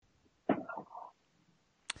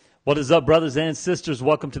What is up, brothers and sisters?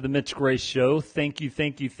 Welcome to the Mitch Gray Show. Thank you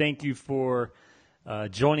for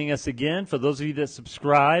joining us again. For those of you that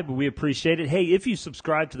subscribe, we appreciate it. Hey, if you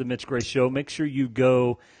subscribe to the Mitch Gray Show, make sure you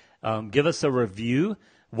go give us a review,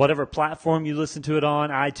 whatever platform you listen to it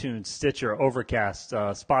on, iTunes, Stitcher, Overcast,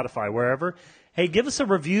 Spotify, wherever. Hey, give us a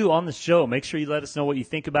review on the show. Make sure you let us know what you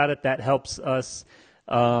think about it. That helps us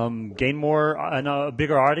gain more and a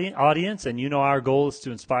bigger audience, and you know our goal is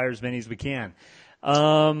to inspire as many as we can.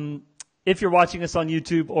 If you're watching us on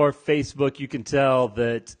YouTube or Facebook, you can tell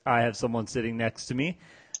that I have someone sitting next to me.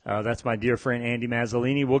 That's my dear friend, Andy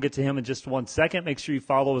Mazzolini. We'll get to him in just 1 second. Make sure you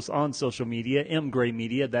follow us on social media, Gray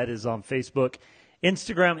Media. That is on Facebook,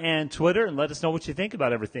 Instagram, and Twitter, and let us know what you think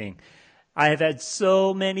about everything. I have had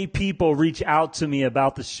so many people reach out to me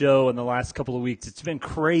about the show in the last couple of weeks. It's been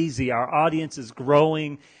crazy. Our audience is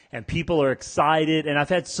growing, and people are excited. And I've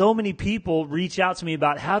had so many people reach out to me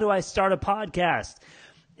about how do I start a podcast?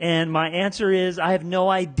 And my answer is I have no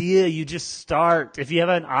idea. You just start. If you have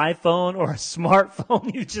an iPhone or a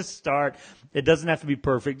smartphone, you just start. It doesn't have to be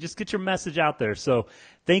perfect. Just get your message out there. So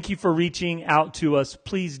thank you for reaching out to us.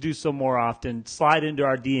 Please do so more often. Slide into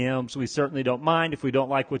our DMs. We certainly don't mind. If we don't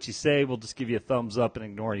like what you say, we'll just give you a thumbs up and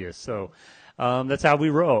ignore you. So that's how we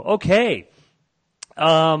roll. Okay.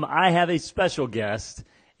 I have a special guest.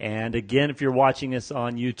 And again, if you're watching us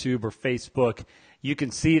on YouTube or Facebook, you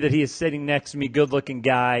can see that he is sitting next to me, good-looking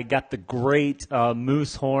guy, got the great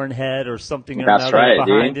moose horn head or something or another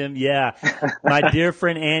behind him. Yeah, my dear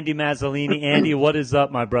friend Andy Mazzolini. Andy, what is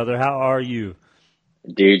up, my brother? How are you?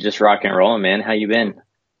 Dude, just rock and rolling, man. How you been?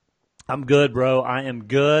 I'm good, bro. I am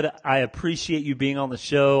good. I appreciate you being on the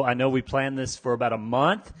show. I know we planned this for about a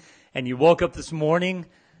month, and you woke up this morning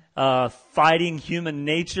fighting human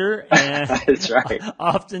nature, and that's right.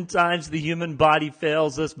 Oftentimes the human body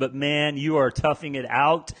fails us, but man, you are toughing it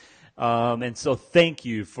out. And so thank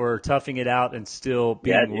you for toughing it out and still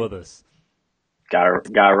being with us.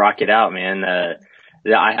 Gotta rock it out, man.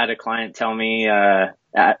 I had a client tell me,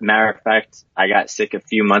 matter of fact, I got sick a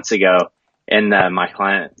few months ago, and my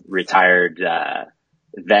client retired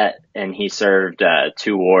vet, and he served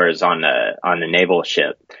 2 wars on the naval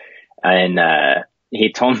ship, and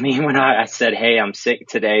he told me when I said, "Hey, I'm sick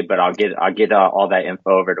today, but I'll get all that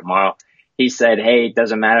info over tomorrow." He said, "Hey, it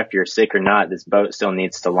doesn't matter if you're sick or not. This boat still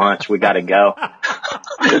needs to launch. We got to go."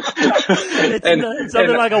 It's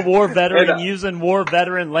something like a war veteran using war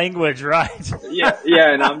veteran language, right?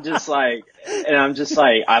 Yeah. And I'm just like,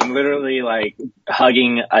 I'm literally like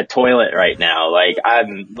hugging a toilet right now. I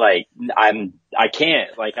can't,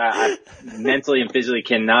 I mentally and physically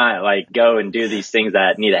cannot go and do these things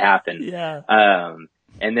that need to happen. Yeah.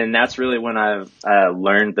 And then that's really when I've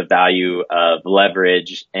learned the value of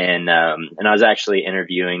leverage, and I was actually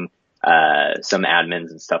interviewing some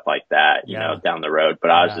admins and stuff like that, you know, down the road.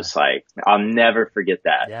 But I was just like, I'll never forget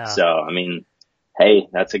that. Yeah. So, I mean, hey,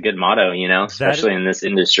 that's a good motto, you know, especially in this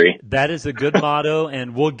industry. That is a good motto,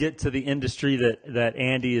 and we'll get to the industry that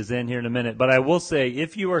Andy is in here in a minute. But I will say,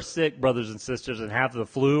 if you are sick, brothers and sisters, and have the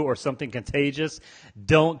flu or something contagious,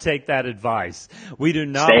 don't take that advice. We do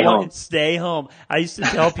not stay home. I used to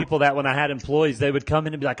tell people that when I had employees, they would come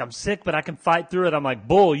in and be like, "I'm sick, but I can fight through it." I'm like,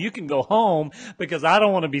 "Bull, you can go home because I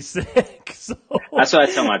don't want to be sick." So that's what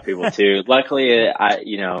I tell my people too. Luckily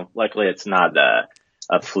it's not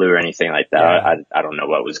a flu or anything like that. Yeah. I don't know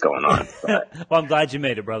what was going on. But well, I'm glad you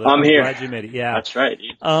made it, brother. I'm here. Glad you made it. Yeah, that's right.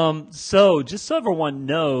 Dude. So just so everyone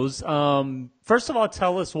knows, first of all,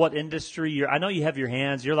 tell us what industry you're. I know you have your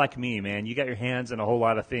hands. You're like me, man. You got your hands in a whole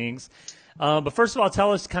lot of things. But first of all,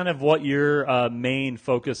 tell us kind of what your main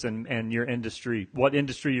focus and your industry, what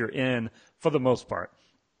industry you're in for the most part.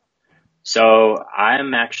 So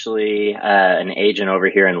I'm actually an agent over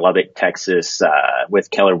here in Lubbock, Texas,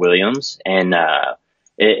 with Keller Williams, and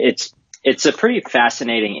it's a pretty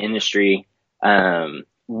fascinating industry.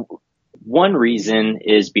 One reason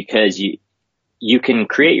is because you can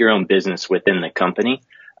create your own business within the company.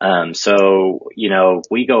 So, you know,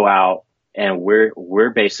 we go out and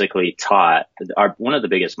we're basically taught, one of the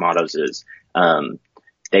biggest mottos is,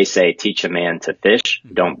 they say, teach a man to fish,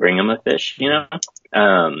 don't bring him a fish, you know?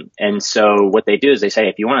 And so what they do is they say,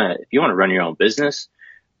 if you want to run your own business,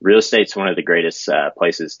 real estate's one of the greatest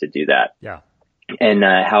places to do that. Yeah. And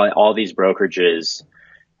how all these brokerages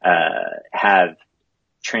have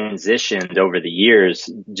transitioned over the years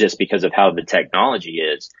just because of how the technology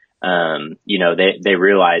is. You know, they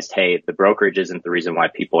realized, hey, the brokerage isn't the reason why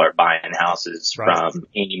people are buying houses from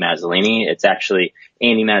Andy Mazzolini. It's actually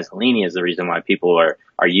Andy Mazzolini is the reason why people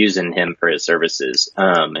are using him for his services.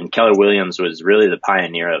 And Keller Williams was really the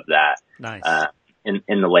pioneer of that. Nice.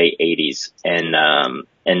 In the late 80s.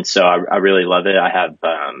 And so I really love it. I have,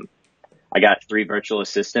 I got 3 virtual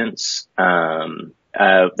assistants,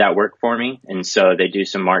 that work for me. And so they do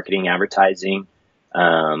some marketing, advertising,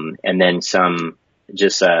 and then some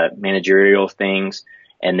just, managerial things.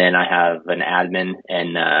 And then I have an admin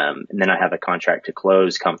and then I have a contract to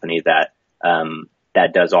close company that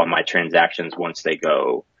does all my transactions once they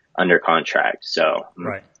go under contract. So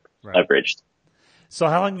right. Leveraged. So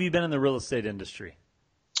how long have you been in the real estate industry?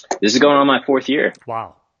 This is going on my 4th year.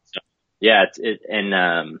 Wow. So, yeah. It's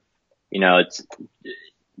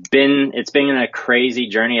been a crazy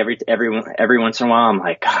journey. Every once in a while, I'm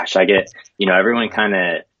like, gosh, everyone kind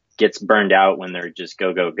of gets burned out when they're just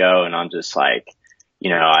go, go, go. And I'm just like,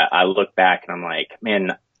 I look back and I'm like,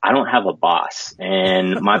 man, I don't have a boss.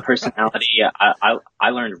 And my personality, I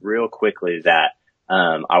learned real quickly that,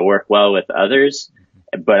 I work well with others,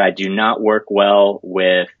 but I do not work well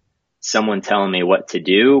with someone telling me what to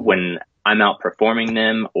do when I'm outperforming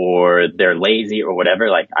them or they're lazy or whatever.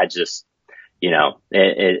 Like I just,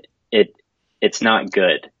 it's not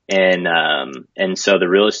good. And so the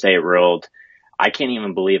real estate world, I can't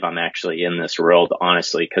even believe I'm actually in this world,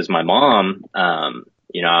 honestly, because my mom,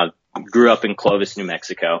 I grew up in Clovis, New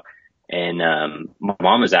Mexico, and my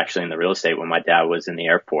mom was actually in the real estate when my dad was in the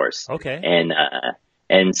Air Force. Okay.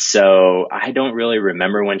 And so I don't really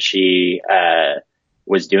remember when she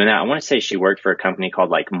was doing that. I want to say she worked for a company called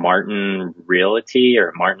like Martin Realty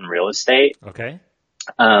or Martin Real Estate. Okay.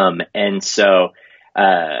 And so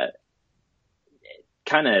kind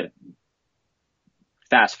of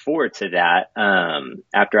fast forward to that,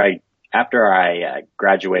 after I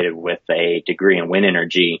graduated with a degree in wind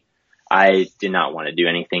energy, I did not want to do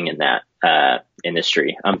anything in that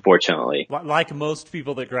industry, unfortunately. Like most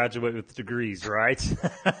people that graduate with degrees, right?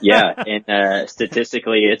 Yeah, and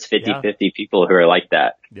statistically, it's 50-50 people who are like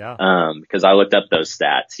that. Yeah. Because I looked up those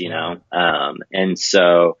stats, you know. And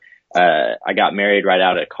so I got married right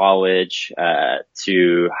out of college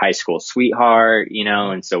to high school sweetheart,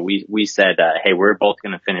 and so we said, hey, we're both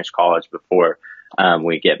going to finish college before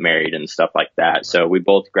we get married and stuff like that. So we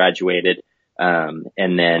both graduated,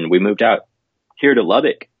 and then we moved out here to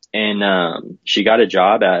Lubbock, and she got a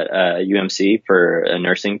job at UMC for a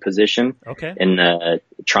nursing position in the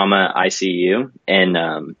trauma ICU,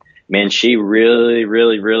 and man, she really,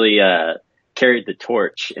 really, really carried the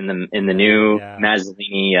torch in the new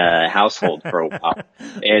Mazzolini household for a while.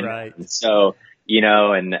 And so,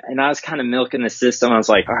 and I was kind of milking the system. I was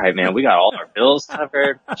like, all right, man, we got all our bills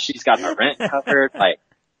covered. She's got our rent covered. Like,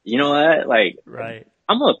 you know what? Like,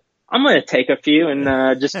 I'm going to take a few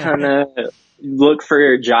and just kind of look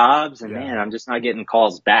for jobs. And man, I'm just not getting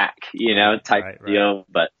calls back, type deal.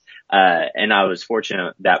 But and I was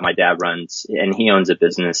fortunate that my dad runs and he owns a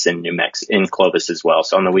business in in Clovis as well.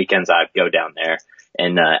 So on the weekends I go down there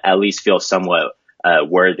and at least feel somewhat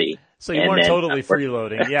worthy. So you weren't totally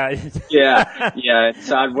freeloading. Yeah.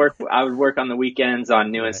 So I would work on the weekends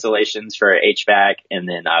on new installations for HVAC, and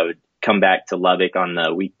then I would come back to Lubbock on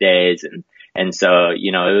the weekdays, and so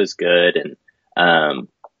it was good, and I'm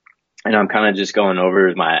kind of just going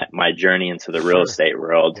over my journey into the real estate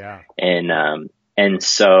world, and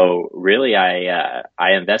so really I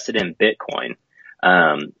invested in Bitcoin.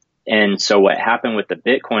 And so what happened with the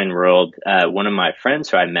Bitcoin world, one of my friends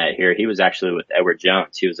who I met here, he was actually with Edward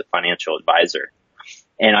Jones. He was a financial advisor.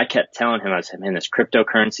 And I kept telling him, I said, man, this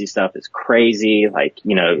cryptocurrency stuff is crazy. Like,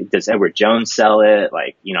 does Edward Jones sell it?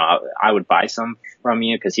 Like, I would buy some from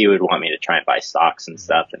you, because he would want me to try and buy stocks and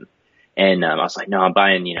stuff. And I was like, no, I'm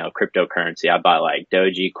buying, cryptocurrency. I buy like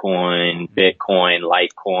Dogecoin, Bitcoin,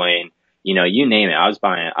 Litecoin, you name it. I was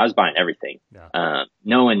buying everything.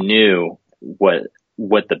 No one knew what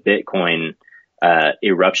the Bitcoin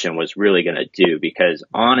eruption was really going to do, because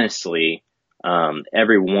honestly,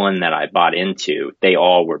 every one that I bought into, they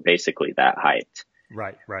all were basically that hyped.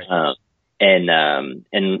 Right.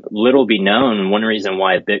 And little be known, one reason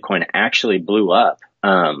why Bitcoin actually blew up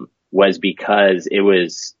was because it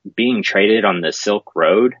was being traded on the Silk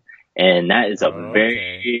Road. And that is a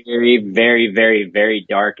very, very, very, very, very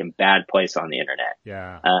dark and bad place on the internet.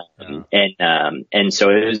 And so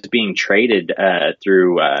it was being traded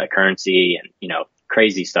through currency and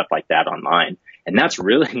crazy stuff like that online. And that's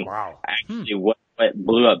really actually what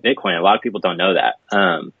blew up Bitcoin. A lot of people don't know that.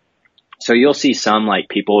 So you'll see some like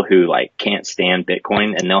people who like can't stand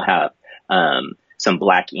Bitcoin, and they'll have some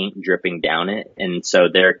black ink dripping down it, and so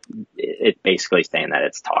it's basically saying that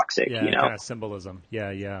it's toxic. Kind of symbolism.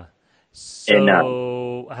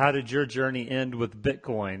 So, how did your journey end with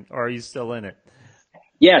Bitcoin? Or are you still in it?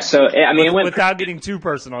 Yeah, so I mean, without getting too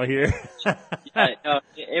personal here.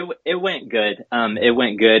 It went good. It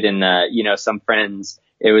went good, and some friends,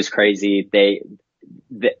 it was crazy.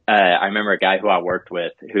 I remember a guy who I worked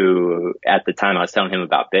with who at the time I was telling him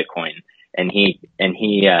about Bitcoin, and he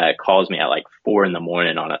calls me at like 4 a.m.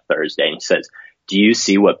 on a Thursday and he says, "Do you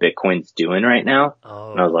see what Bitcoin's doing right now?"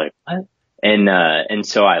 Oh, And I was like, "What?" And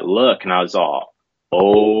so I look and I was all,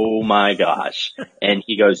 "Oh my gosh." And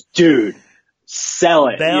he goes, "Dude, sell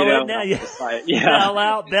it." bail You know, it now. Yeah. like,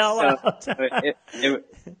 yeah. Bail So out.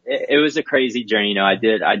 it was a crazy journey. You know, I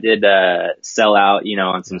did sell out, you know,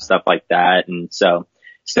 on some stuff like that. And so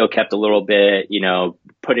still kept a little bit, you know,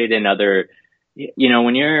 put it in other, you know,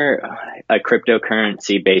 when you're a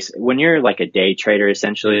cryptocurrency based, when you're like a day trader,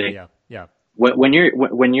 essentially, Yeah. when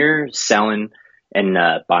you're selling and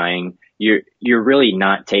buying, you're really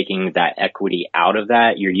not taking that equity out of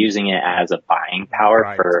that. You're using it as a buying power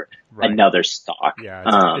Right. for another stock.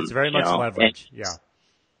 Yeah. It's very much You know, leverage.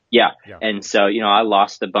 yeah. And so, you know, I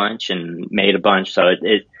lost a bunch and made a bunch. So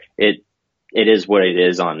it is what it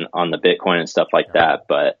is on the Bitcoin and stuff like that.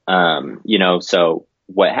 But, you know, so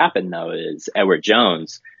what happened though is Edward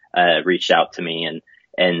Jones, reached out to me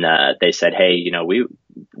and they said, "Hey, you know,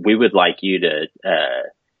 we would like you to,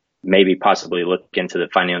 maybe possibly look into the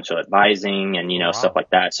financial advising and, you know, stuff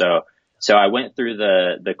like that." So I went through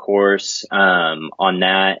the course, on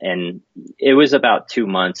that, and it was about 2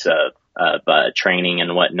 months of training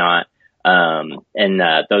and whatnot. And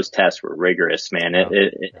those tests were rigorous, man.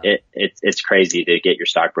 It's crazy to get your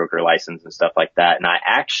stockbroker license and stuff like that. And I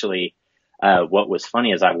actually, what was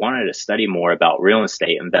funny is I wanted to study more about real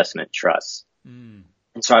estate investment trusts. And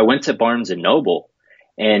so I went to Barnes and Noble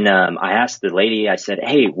and, I asked the lady, I said,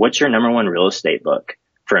 "Hey, what's your number one real estate book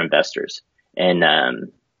for investors?"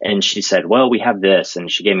 And she said, "Well, we have this."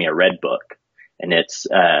 And she gave me a red book, and it's,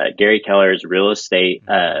 Gary Keller's Real Estate,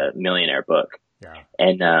 Millionaire book.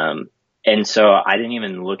 And so I didn't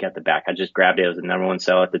even look at the back. I just grabbed it. It was the number one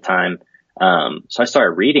seller at the time. So I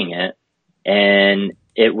started reading it, and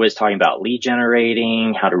it was talking about lead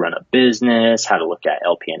generating, how to run a business, how to look at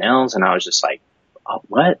LP&Ls. And I was just like, "Oh,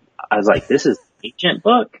 what?" I was like, "This is an agent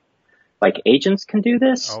book. Like agents can do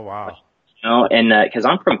this." Oh, wow. You know, and, cause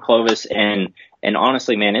I'm from Clovis and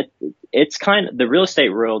honestly, man, it's kind of the real estate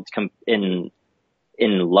world in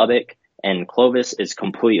Lubbock and Clovis is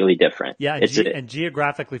completely different. Yeah. And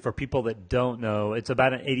geographically, for people that don't know, it's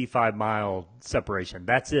about an 85-mile separation.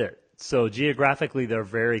 That's it. So geographically, they're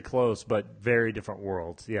very close, but very different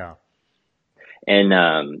worlds. Yeah. And,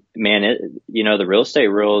 man, you know, the real estate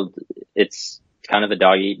world, it's kind of a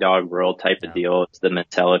dog eat dog world type of deal. It's the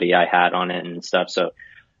mentality I had on it and stuff. So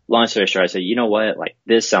long story short, I said, "You know what? Like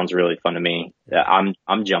this sounds really fun to me. I'm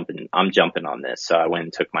jumping on this." So I went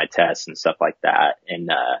and took my tests and stuff like that.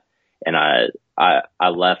 And I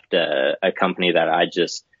left a company that I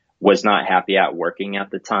just was not happy at working at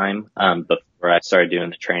the time. Before I started doing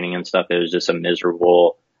the training and stuff, it was just I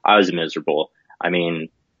was miserable. I mean,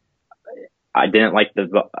 I didn't like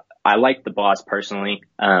I liked the boss personally.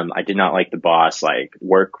 I did not like the boss, like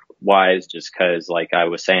work wise, just cause like I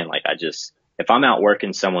was saying, like if I'm out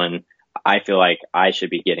working someone, I feel like I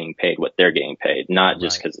should be getting paid what they're getting paid, not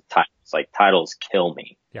just cause of titles. Like titles kill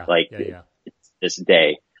me. It's this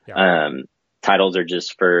day. Titles are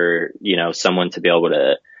just for, you know, someone to be able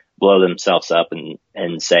to blow themselves up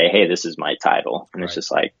and say, "Hey, this is my title." And it's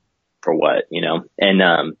just like, for what, you know?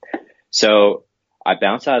 And, so I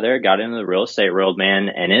bounced out of there, got into the real estate world, man.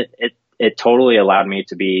 And it totally allowed me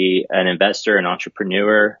to be an investor, an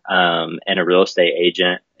entrepreneur, and a real estate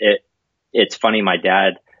agent. It's funny. My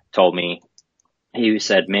dad told me, he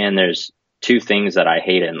said, "Man, there's two things that I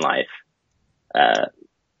hate in life,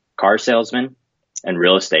 car salesmen and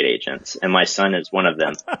real estate agents. And my son is one of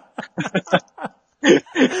them."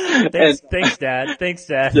 Thanks, Dad. Thanks,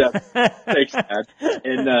 Dad. Yeah, thanks, Dad.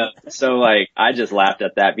 And so like I just laughed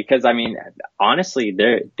at that because I mean, honestly,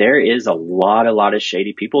 there is a lot of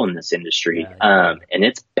shady people in this industry. And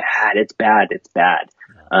it's bad.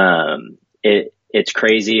 It's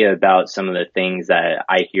crazy about some of the things that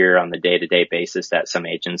I hear on the day-to-day basis that some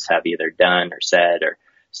agents have either done or said or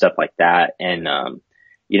stuff like that. And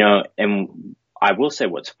you know, and I will say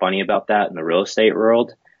what's funny about that in the real estate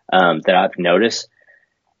world, that I've noticed,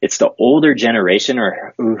 it's the older generation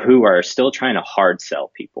who are still trying to hard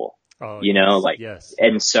sell people, you know, like,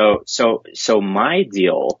 and so my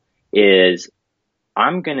deal is I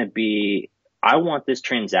want this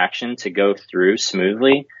transaction to go through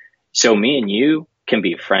smoothly. So me and you can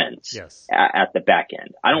be friends at the back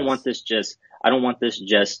end. I don't want this just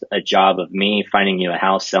a job of me finding you a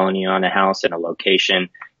house, selling you on a house in a location,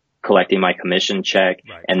 collecting my commission check,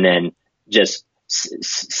 and then just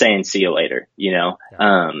saying, "See you later," you know?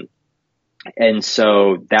 And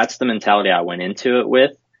so that's the mentality I went into it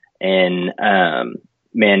with. And,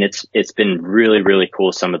 man, it's been really, really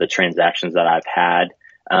cool. Some of the transactions that I've had,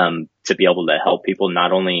 to be able to help people,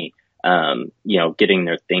 not only, getting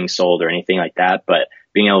their things sold or anything like that, but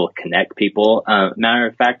being able to connect people. Matter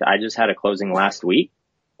of fact, I just had a closing last week,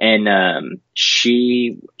 and,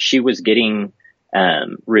 she was getting,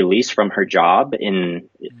 released from her job in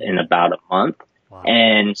about a month. Wow.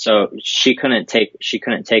 And so she couldn't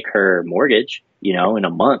take her mortgage, in a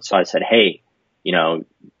month. So I said, hey,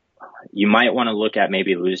 you might want to look at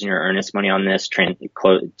maybe losing your earnest money on this,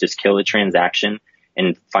 just kill the transaction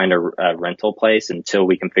and find a rental place until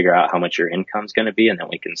we can figure out how much your income's going to be, and then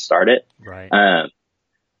we can start it. Right.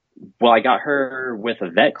 Well, I got her with a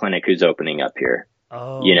vet clinic who's opening up here.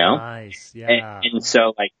 Oh, nice. Yeah. And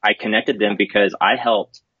so like I connected them because I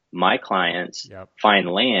helped my clients find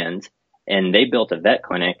land, and they built a vet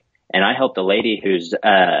clinic. And I helped a lady who's,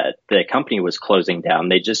 the company was closing down.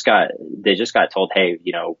 They just got told, hey,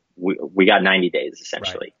 we got 90 days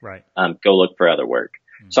essentially. Right. Go look for other work.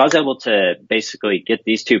 Mm-hmm. So I was able to basically get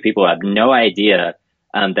these two people who have no idea,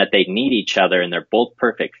 that they need each other, and they're both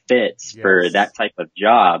perfect fits for that type of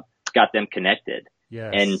job, got them connected.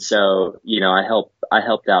 Yes. And so, I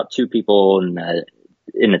helped out two people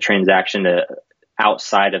in the transaction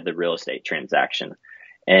outside of the real estate transaction.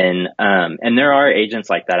 And there are agents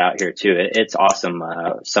like that out here too. It's awesome.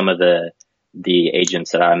 Some of the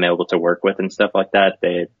agents that I'm able to work with and stuff like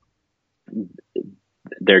that,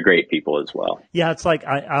 they're great people as well. Yeah. It's like,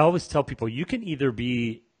 I always tell people, you can either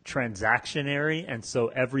be transactionary, and so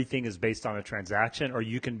everything is based on a transaction, or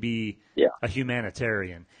you can be a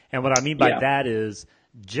humanitarian. And what I mean by that is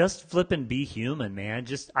just flip and be human, man.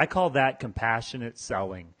 I call that compassionate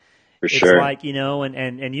selling. For sure. It's like,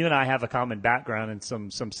 and you and I have a common background in some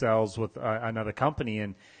sales with another company,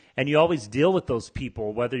 and you always deal with those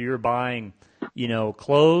people, whether you're buying,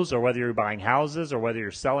 clothes, or whether you're buying houses, or whether you're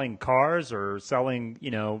selling cars or selling,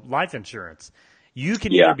 life insurance. You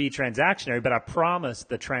can either be transactionary, but I promise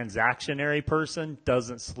the transactionary person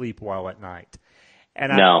doesn't sleep well at night.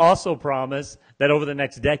 And I also promise that over the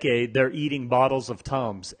next decade, they're eating bottles of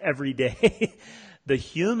Tums every day. The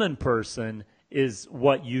human person is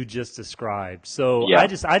what you just described. So I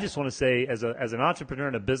just want to say, as an entrepreneur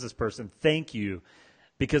and a business person, thank you,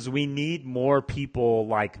 because we need more people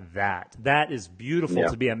like that. That is beautiful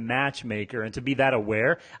to be a matchmaker and to be that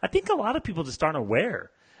aware. I think a lot of people just aren't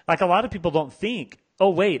aware. Like, a lot of people don't think, oh,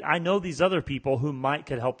 wait, I know these other people who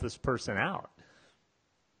could help this person out.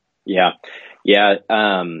 Yeah. Yeah.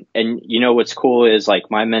 And what's cool is, like,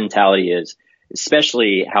 my mentality is,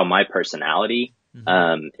 especially how my personality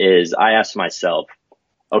is, I ask myself,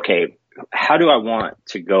 okay, how do I want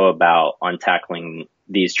to go about on tackling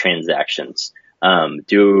these transactions?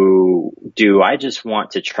 Do I just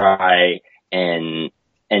want to try and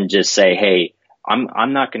just say, hey,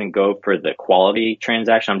 I'm not going to go for the quality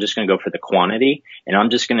transaction. I'm just going to go for the quantity, and I'm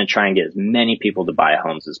just going to try and get as many people to buy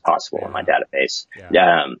homes as possible in my database.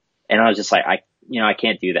 Yeah. And I was just like, I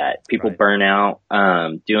can't do that. People burn out,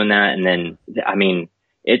 doing that. And then,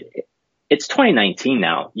 it's 2019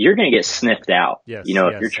 now. You're going to get sniffed out. If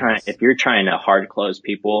you're trying to hard close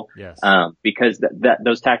people, because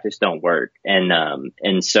those tactics don't work.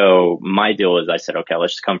 And so my deal is, I said, okay,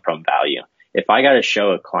 let's just come from value. If I got to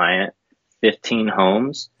show a client 15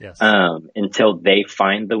 homes, until they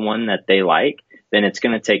find the one that they like, then it's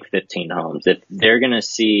going to take 15 homes. If they're going to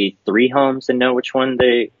see 3 homes and know which one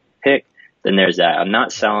they pick, then there's that. I'm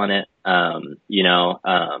not selling it. And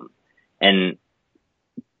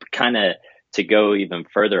kind of to go even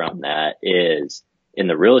further on that is, in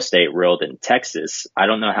the real estate world in Texas, I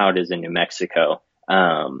don't know how it is in New Mexico,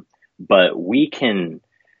 but we can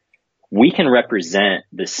represent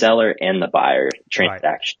the seller and the buyer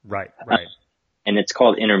transaction. Right. And it's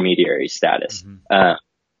called intermediary status.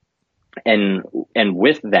 And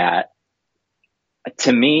with that,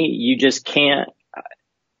 to me, you just can't,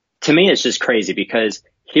 to me, it's just crazy, because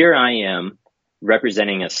here I am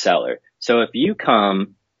representing a seller. So if you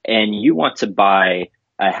come and you want to buy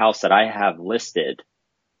a house that I have listed,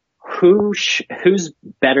 whose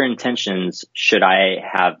better intentions should I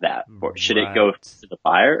have that for? Should it go to the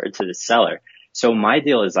buyer or to the seller? So my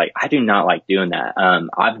deal is, like, I do not like doing that.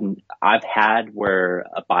 I've had where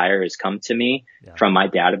a buyer has come to me from my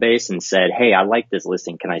database and said, hey, I like this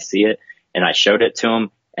listing. Can I see it? And I showed it to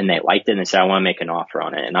them, and they liked it, and they said, I want to make an offer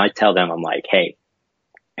on it. And I tell them, I'm like, hey,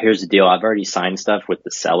 here's the deal. I've already signed stuff with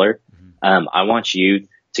the seller. I want you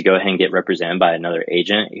to go ahead and get represented by another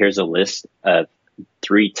agent. Here's a list of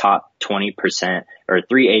 3 top 20%, or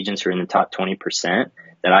 3 agents who are in the top 20%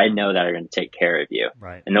 that I know that are going to take care of you.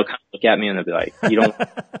 Right. And they'll kind of look at me and they'll be like, you don't,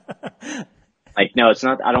 Like, no, it's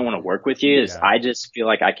not, I don't want to work with you. It's, Yeah. I just feel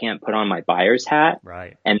like I can't put on my buyer's hat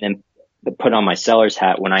Right. and then put on my seller's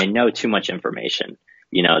hat when I know too much information.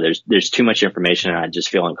 You know, there's too much information and I just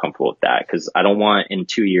feel uncomfortable with that because I don't want in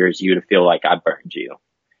 2 years you to feel like I burned you.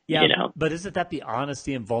 Yeah. You know? But isn't that the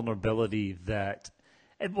honesty and vulnerability that,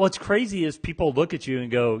 and what's crazy is people look at you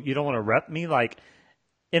and go, you don't want to rep me? Like,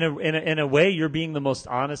 in a way, you're being the most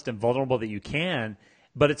honest and vulnerable that you can,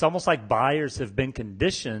 but it's almost like buyers have been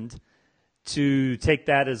conditioned to take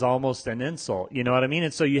that as almost an insult. You know what I mean?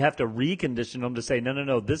 And so you have to recondition them to say, no, no,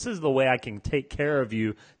 no, this is the way I can take care of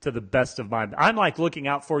you to the best of my. I'm like looking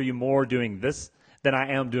out for you more doing this than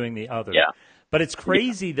I am doing the other. Yeah. But it's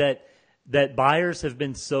crazy that buyers have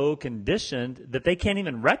been so conditioned that they can't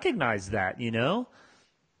even recognize that, you know?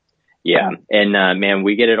 Yeah. And, man,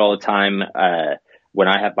 we get it all the time. When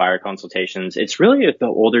I have buyer consultations, it's really the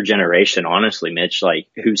older generation, honestly, Mitch, like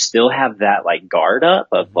who still have that like guard up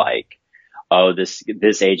of like, oh,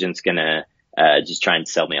 this agent's gonna, just try and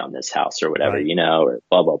sell me on this house or whatever, Right. you know, or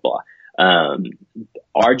blah, blah, blah.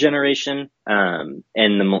 Our generation, and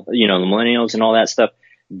the, you know, the millennials and all that stuff,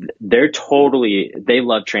 they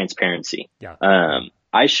love transparency. Yeah.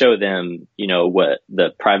 I show them, you know, what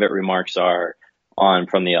the private remarks are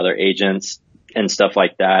from the other agents and stuff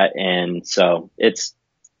like that. And so it's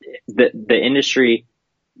the industry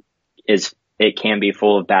it can be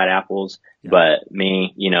full of bad apples, Yeah. but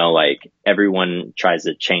me, you know, like everyone tries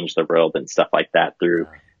to change the world and stuff like that through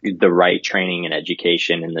the right training and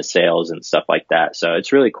education and the sales and stuff like that. So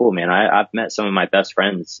it's really cool, man. I've met some of my best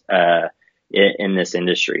friends, in this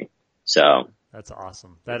industry. So That's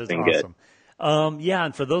awesome. That is been awesome. Yeah,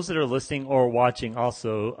 and for those that are listening or watching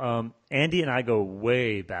also, Andy and I go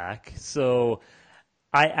way back. So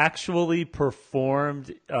I actually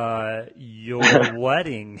performed your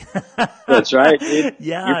wedding. That's right, dude.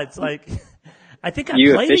 Yeah, it's like I think I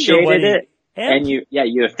You played at your officiated wedding. it and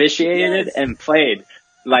you officiated Yes. and played.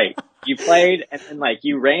 Like you played and then like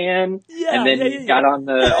you ran Yeah, and then yeah, you yeah, got on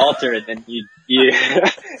the altar and then you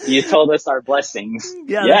you told us our blessings.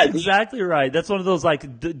 Yeah, Yeah, that's dude. exactly right. That's one of those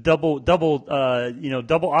like double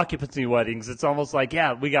occupancy weddings. It's almost like,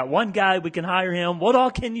 yeah, we got one guy, we can hire him. What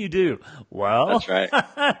all can you do? Well, That's right.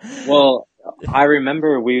 Well, I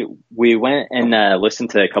remember we went and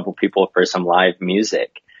listened to a couple people for some live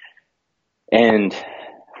music, and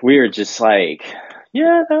we were just like,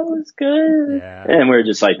 yeah, that was good. Yeah. And we were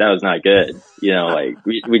just like, that was not good. You know, like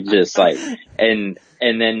we just like, and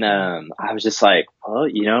then, I was just like, well,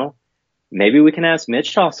 you know, maybe we can ask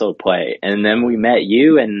Mitch to also play. And then we met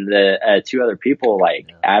you and the two other people like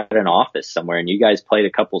at an office somewhere, and you guys played a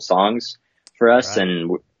couple songs for us. Right.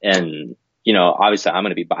 And, you know, obviously I'm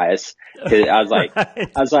going to be biased because I was like,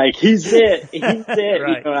 Right. he's it. He's it.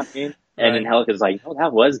 Right. You know what I mean? Right. And then Helica's like, oh,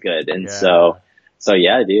 that was good. And Yeah. so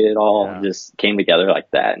yeah, dude, it all Yeah. just came together like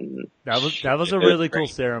that. And That was a it really cool great.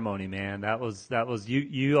 ceremony, man. That was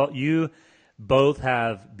you both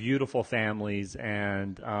have beautiful families,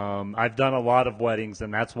 and I've done a lot of weddings,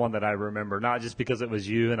 and that's one that I remember, not just because it was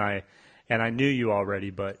you and I knew you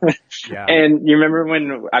already, but yeah. And you remember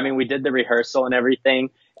when, we did the rehearsal and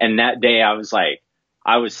everything, and that day I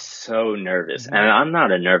was so nervous, and I'm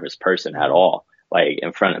not a nervous person at all, like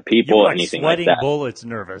in front of you people were or like anything like sweating that. bullets,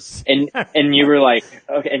 nervous. And you were like,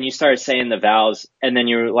 okay, and you started saying the vows, and then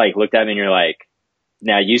you were like, looked at me and you're like,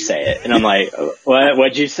 now you say it. And I'm like,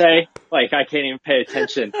 what'd you say? Like, I can't even pay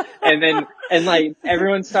attention. And like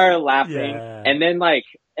everyone started laughing. Yeah. And then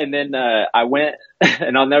I went,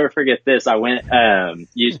 and I'll never forget this. I went,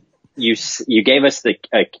 you gave us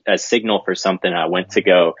a signal for something. I went to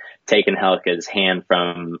go take Angelica's hand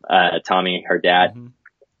from, Tommy, her dad. Mm-hmm.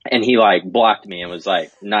 And he like blocked me and was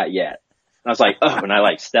like, not yet. And I was like, oh, and I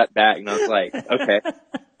like stepped back and I was like, okay,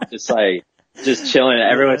 just chilling.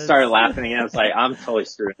 Everyone started laughing and I was like, I'm totally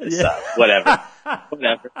screwing this up. Whatever.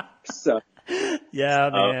 So Yeah,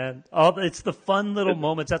 man. It's the fun little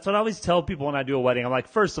moments. That's what I always tell people when I do a wedding. I'm like,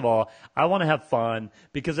 first of all, I want to have fun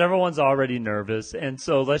because everyone's already nervous. And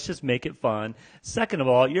so let's just make it fun. Second of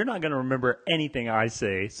all, you're not going to remember anything I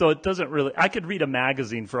say. So it doesn't really, I could read a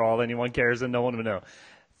magazine for all anyone cares and no one would know.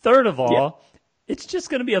 Third of all, it's just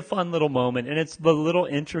going to be a fun little moment, and it's the little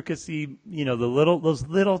intricacy, those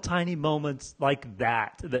little tiny moments like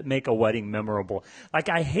that make a wedding memorable. Like,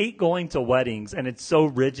 I hate going to weddings, and it's so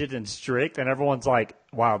rigid and strict, and everyone's like,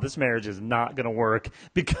 wow, this marriage is not going to work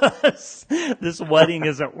because this wedding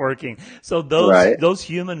isn't working. So those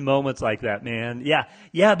human moments like that, man.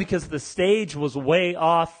 Yeah, because the stage was way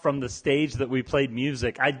off from the stage that we played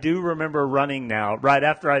music. I do remember running now right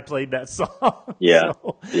after I played that song. Yeah.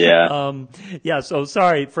 So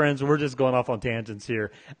sorry, friends, we're just going off on tangents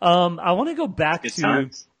here. I want to go back Good to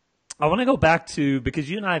times. I want to go back to, because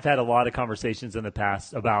you and I have had a lot of conversations in the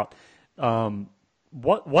past about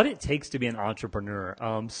what it takes to be an entrepreneur.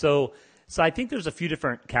 So I think there's a few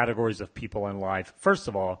different categories of people in life. First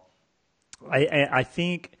of all, I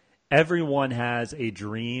think everyone has a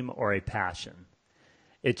dream or a passion.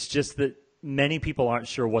 It's just that many people aren't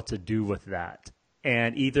sure what to do with that.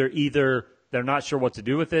 And either they're not sure what to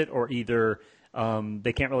do with it, or either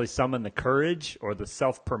they can't really summon the courage or the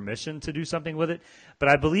self-permission to do something with it. But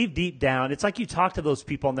I believe deep down, it's like you talk to those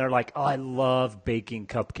people and they're like, oh, I love baking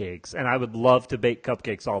cupcakes and I would love to bake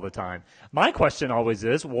cupcakes all the time. My question always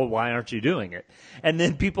is, well, why aren't you doing it? And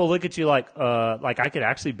then people look at you like I could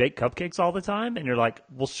actually bake cupcakes all the time? And you're like,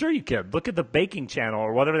 well, sure you could. Look at the baking channel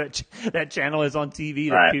or whatever that channel is on TV.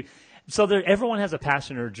 Right. So everyone has a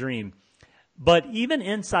passion or a dream. But even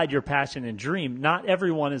inside your passion and dream, not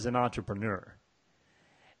everyone is an entrepreneur.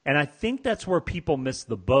 And I think that's where people miss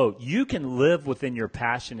the boat. You can live within your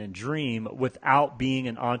passion and dream without being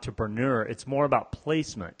an entrepreneur. It's more about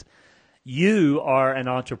placement. You are an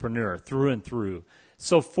entrepreneur through and through.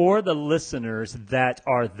 So for the listeners that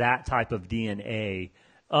are that type of DNA,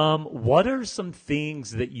 what are some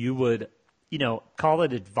things that you would, call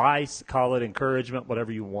it advice, call it encouragement,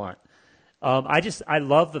 whatever you want? I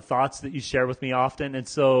love the thoughts that you share with me often. And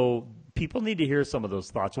so people need to hear some of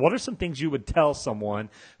those thoughts. What are some things you would tell someone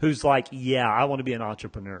who's like, yeah, I want to be an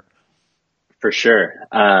entrepreneur? For sure.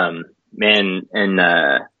 Man. And,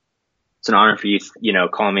 it's an honor for you,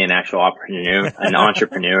 calling me an actual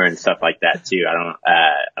entrepreneur and stuff like that too.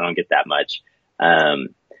 I don't get that much.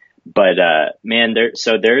 But man,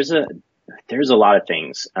 there's a lot of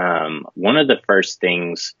things. One of the first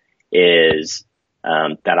things is,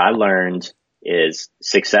 that I learned is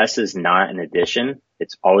success is not an addition.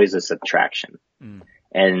 It's always a subtraction. Mm.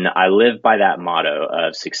 And I live by that motto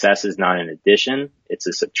of success is not an addition. It's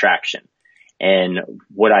a subtraction. And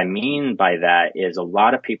what I mean by that is a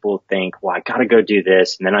lot of people think, well, I got to go do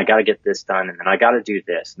this, and then I got to get this done, and then I got to do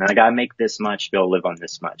this, and then I got to make this much to be able to live on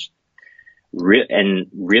this much. And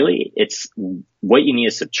really, it's what you need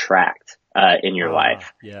to subtract in your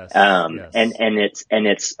life. Yes. Yes. And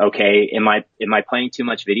it's okay. Am I playing too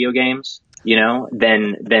much video games?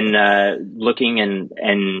 Then looking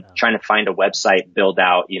and trying to find a website build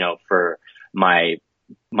out, for my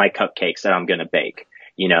cupcakes that I'm going to bake,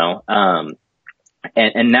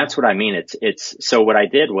 and that's what I mean. So what I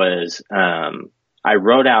did was, I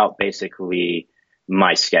wrote out basically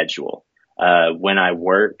my schedule, when I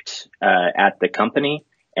worked, at the company.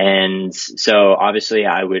 And so obviously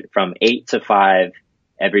I would, from 8 to 5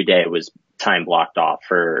 every day was time blocked off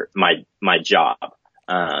for my job.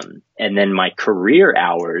 And then my career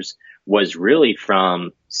hours was really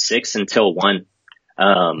from 6 until 1.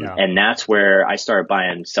 And that's where I started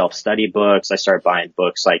buying self-study books. I started buying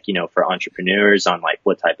books like, for entrepreneurs on like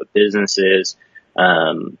what type of businesses,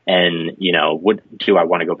 and what do I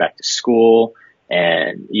want to go back to school?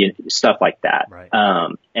 And stuff like that. Right.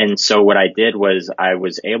 And so what I did was I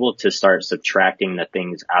was able to start subtracting the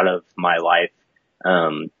things out of my life,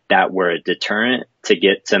 that were a deterrent to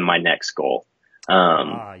get to my next goal.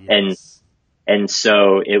 Yes. And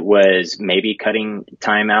so it was maybe cutting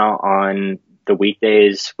time out on the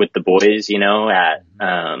weekdays with the boys, at,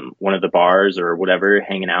 one of the bars or whatever,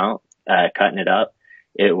 hanging out, cutting it up.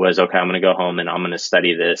 It was, okay, I'm going to go home and I'm going to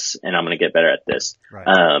study this and I'm going to get better at this. Right.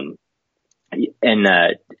 And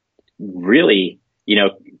really,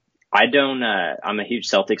 I'm a huge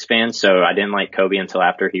Celtics fan, so I didn't like Kobe until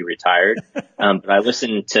after he retired. But I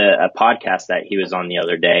listened to a podcast that he was on the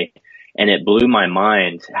other day, and it blew my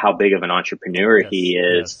mind how big of an entrepreneur he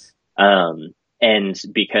is. Yes. And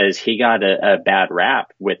because he got a bad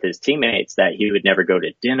rap with his teammates that he would never go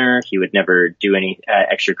to dinner, he would never do any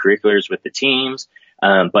extracurriculars with the teams.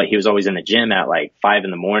 But he was always in the gym at like 5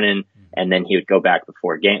 a.m. And then he would go back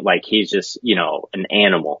before game. Like he's just, an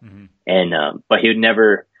animal. Mm-hmm. And, but he would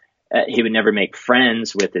never make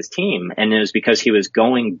friends with his team. And it was because he was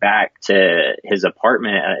going back to his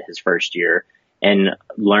apartment at his first year and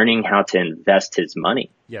learning how to invest his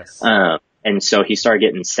money. Yes. And so he started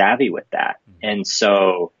getting savvy with that. Mm-hmm. And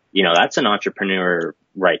so, that's an entrepreneur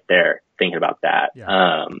right there, thinking about that.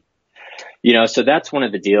 Yeah. So that's one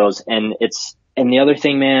of the deals. And the other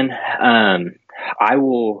thing, man, I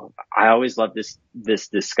always love this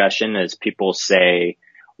discussion as people say,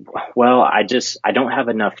 well, I don't have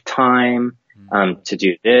enough time, to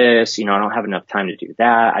do this. I don't have enough time to do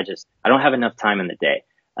that. I don't have enough time in the day.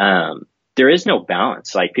 There is no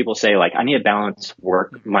balance. Like people say, like, I need to balance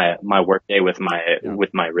my work day with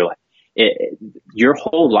my real life. Your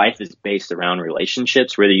whole life is based around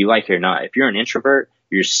relationships, whether you like it or not. If you're an introvert,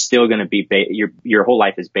 you're still going to be, your whole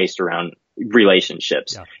life is based around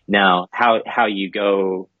relationships. Yeah. Now, how you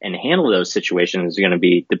go and handle those situations is going to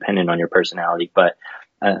be dependent on your personality. But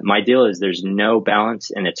my deal is there's no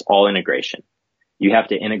balance and it's all integration. You have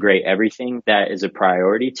to integrate everything that is a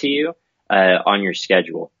priority to you on your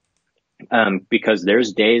schedule. Because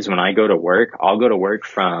there's days when I go to work, I'll go to work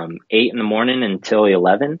from 8 in the morning until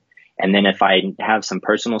 11. And then if I have some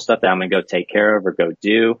personal stuff that I'm going to go take care of or go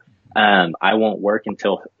do, I won't work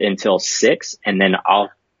until 6. And then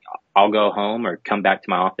I'll go home or come back to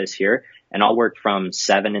my office here and I'll work from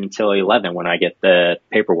 7 until 11 when I get the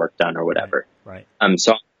paperwork done or whatever. Right.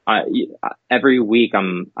 So every week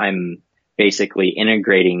I'm basically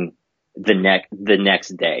integrating the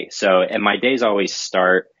next day. So, and my days always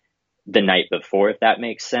start the night before, if that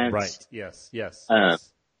makes sense. Right. Yes.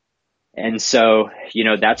 And so,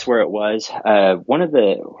 that's where it was. One of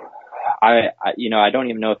the, I don't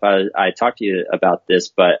even know if I talked to you about this,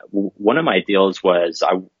 but one of my deals was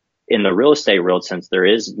in the real estate world, since there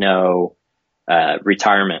is no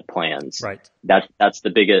retirement plans. Right. That's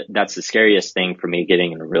the scariest thing for me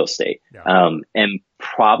getting into real estate. Yeah. And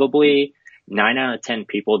probably 9 out of 10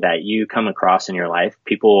 people that you come across in your life,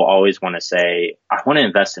 people always want to say, I want to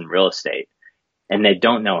invest in real estate, and they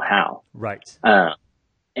don't know how. Right.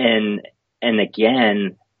 And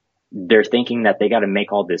again, they're thinking that they got to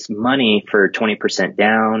make all this money for 20%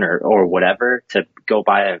 down or whatever to go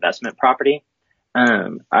buy an investment property.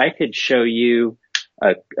 I could show you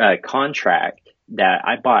a contract that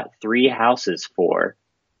I bought 3 houses for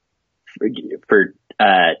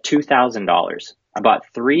 $2,000. I bought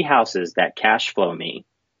 3 houses that cash flow me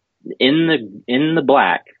in the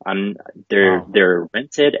black. They're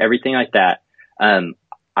rented, everything like that.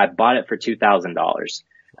 I bought it for $2,000.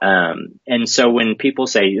 And so when people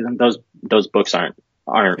say those books aren't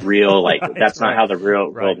real, like right, that's not how the real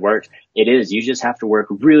world right. works. It is. You just have to work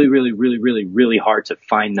really, really, really, really, really hard to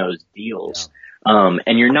find those deals. Yeah.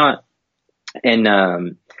 And you're not, and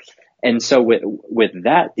so with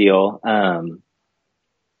that deal,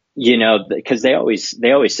 because they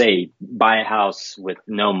always say buy a house with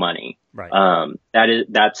no money. Right.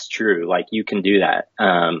 That's true. Like you can do that.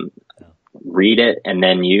 Read it and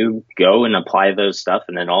then you go and apply those stuff.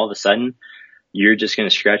 And then all of a sudden you're just going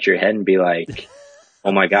to scratch your head and be like,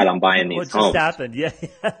 oh my God, I'm buying these homes. What just happened? Yeah.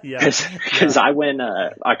 Cause I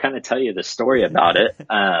kind of tell you the story about it.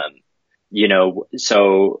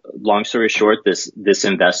 So long story short, this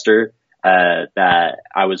investor, that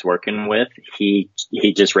I was working with, he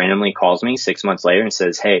just randomly calls me 6 months later and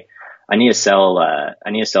says, hey, I need to sell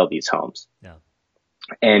these homes. Yeah.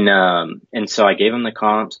 And so I gave him the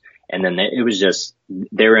comps, and then it was just,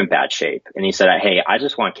 they were in bad shape. And he said, hey, I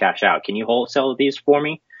just want cash out. Can you wholesale these for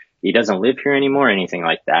me? He doesn't live here anymore, anything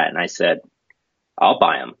like that. And I said, I'll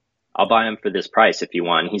buy them. I'll buy them for this price if you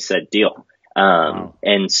want. And he said, deal. Wow.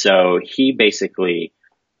 And so he basically,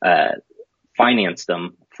 financed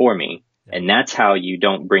them for me. And that's how you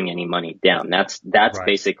don't bring any money down. That's Right.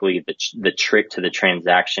 basically the trick to the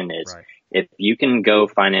transaction is Right. if you can go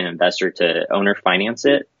find an investor to owner finance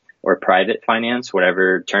it or private finance,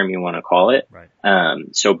 whatever term you want to call it. Right.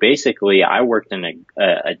 So basically I worked in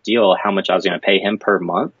a deal, how much I was going to pay him per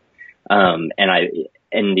month. And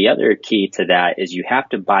the other key to that is you have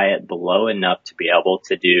to buy it below enough to be able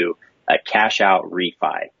to do a cash out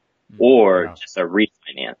refi or just a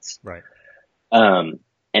refinance. Right.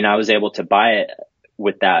 And I was able to buy it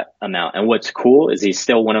with that amount. And what's cool is he's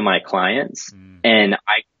still one of my clients. And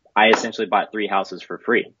I essentially bought 3 houses for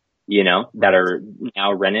free, that are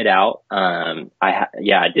now rented out. I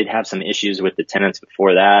did have some issues with the tenants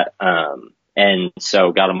before that. And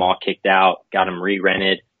so got them all kicked out, got them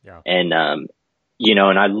re-rented. Yeah. And,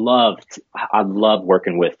 and I love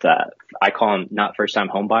working with, I call them not first time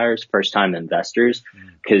home buyers, first time investors,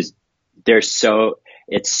 because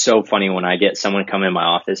it's so funny when I get someone come in my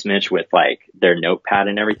office, Mitch, with like their notepad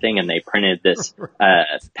and everything, and they printed this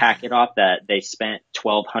packet off that they spent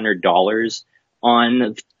 $1,200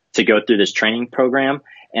 on to go through this training program.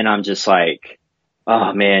 And I'm just like,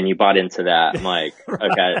 oh man, you bought into that. I'm like,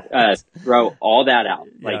 okay, throw all that out.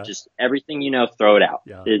 Like just everything, throw it out.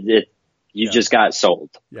 Yeah. You just got sold,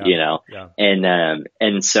 Yeah.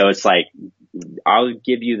 and so it's like, I'll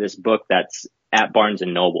give you this book that's at Barnes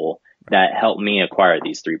and Noble that helped me acquire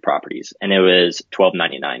these 3 properties, and it was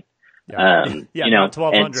 $12.99. Not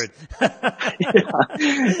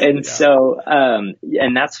 $1,200. And so,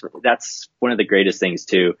 and that's one of the greatest things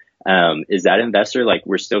too, is that investor, like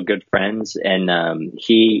we're still good friends, and,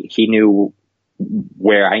 he knew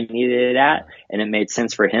where I needed it at, and it made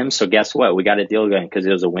sense for him. So guess what? We got a deal going because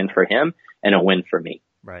it was a win for him and a win for me.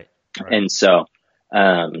 Right. And so,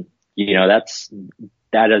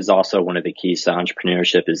 that is also one of the keys to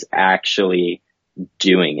entrepreneurship, is actually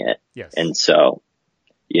doing it. Yes. And so,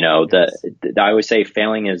 you know, I always say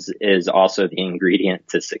failing is also the ingredient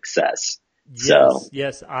to success.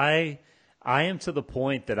 Yes. I am to the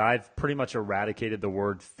point that I've pretty much eradicated the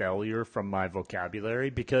word failure from my vocabulary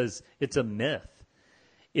because it's a myth.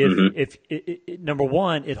 If number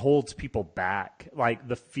one, it holds people back. Like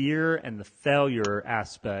the fear and the failure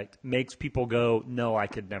aspect makes people go, no, I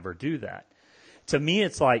could never do that. To me,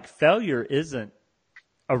 it's like failure isn't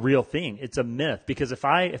a real thing. It's a myth, because if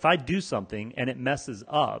I do something and it messes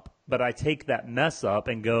up, but I take that mess up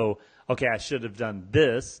and go, okay, I should have done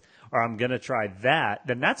this, or I'm going to try that,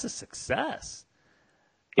 then that's a success.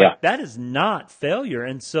 Yeah. Like, that is not failure.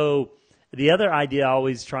 And so the other idea I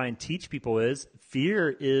always try and teach people is fear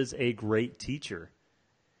is a great teacher.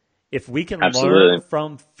 If we can learn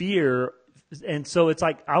from fear, and so it's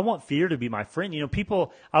like, I want fear to be my friend. You know,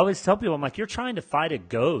 I always tell people, I'm like, you're trying to fight a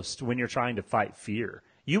ghost when you're trying to fight fear.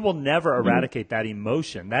 You will never eradicate that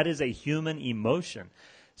emotion. That is a human emotion.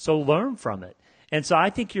 So learn from it. And so I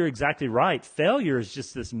think you're exactly right. Failure is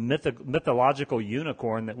just this mythological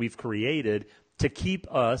unicorn that we've created to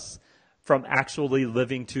keep us from actually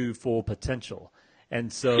living to full potential.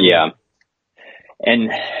 And so, yeah.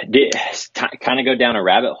 And kind of go down a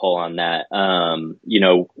rabbit hole on that. You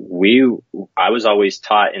know, I was always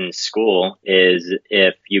taught in school is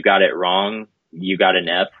if you got it wrong, you got an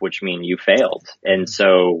F, which means you failed. And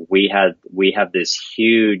so we have this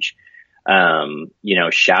huge, you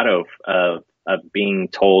know, shadow of being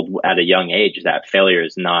told at a young age that failure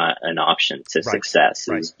is not an option to success.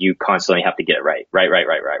 Is you constantly have to get it right.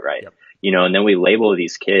 Yep. You know, and then we label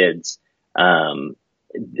these kids, I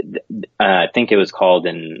think it was called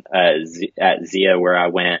at Zia where I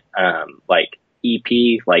went, like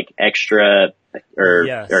EP, like extra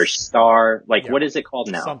or star, like what is it called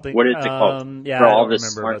now? What is it called? Yeah, I don't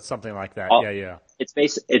remember, but something like that. Yeah.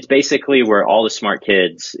 It's basically where all the smart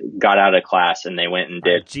kids got out of class and they went and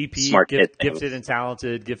did GP, smart kid things. gifted and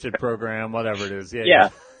talented, gifted program, whatever it is. Yeah.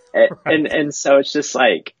 And so it's just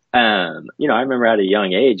like, you know, I remember at a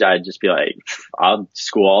young age, I'd just be like, I'll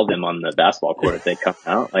school all of them on the basketball court if they come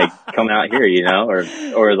out here, you know,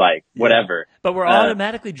 or like whatever. Yeah. But we're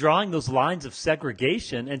automatically drawing those lines of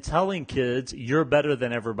segregation and telling kids you're better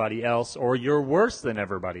than everybody else or you're worse than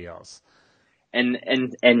everybody else. And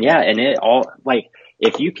it all, like,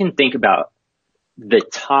 if you can think about the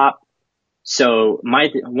top. So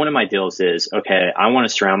one of my deals is, okay, I want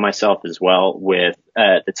to surround myself as well with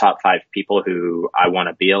the top 5 people who I want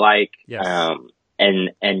to be like. Yes.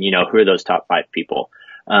 And you know, who are those top 5 people?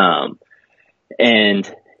 And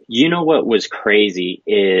you know what was crazy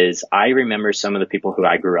is I remember some of the people who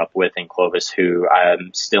I grew up with in Clovis who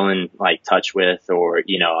I'm still in like touch with, or,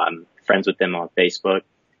 you know, I'm friends with them on Facebook.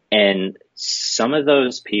 And some of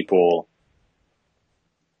those people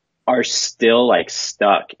are still like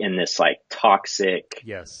stuck in this like toxic,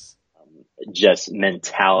 just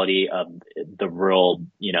mentality of the world,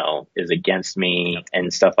 you know, is against me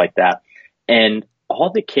and stuff like that. And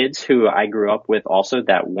all the kids who I grew up with also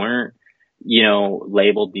that weren't, you know,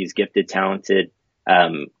 labeled these gifted, talented,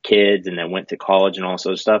 kids and then went to college and all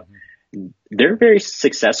sorts of stuff. They're very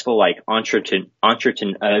successful, like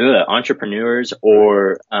entrepreneurs,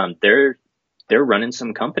 or, they're running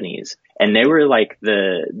some companies, and they were like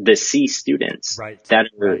the C students that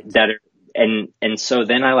are, and so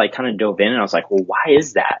then I like kind of dove in and I was like, well, why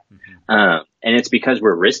is that? And it's because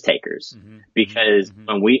we're risk takers, because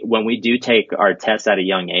when we do take our tests at a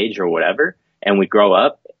young age or whatever, and we grow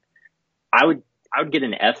up, I would get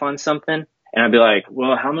an F on something. And I'd be like,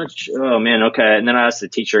 well, how much? Oh man. Okay. And then I asked the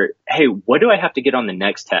teacher, hey, what do I have to get on the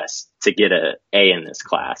next test to get a A in this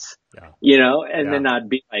class? Yeah. You know, and then I'd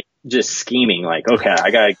be like, just scheming, like, okay,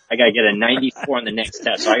 I gotta get a 94 on the next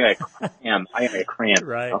test. So I gotta cram.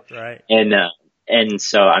 Right. Right. And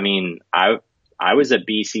so, I mean, I was a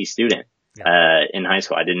BC student, in high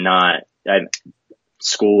school.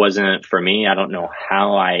 School wasn't for me. I don't know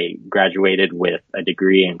how I graduated with a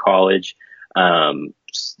degree in college.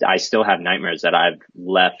 I still have nightmares that I've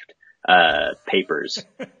left papers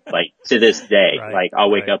like to this day. Like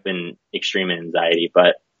I'll wake up in extreme anxiety,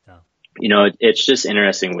 but you know, it's just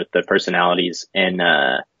interesting with the personalities and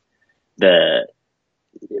the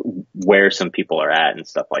where some people are at and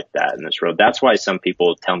stuff like that in this world. That's why some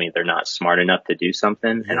people tell me they're not smart enough to do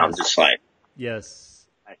something, and I'm just like,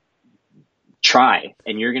 try,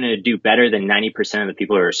 and you're going to do better than 90% of the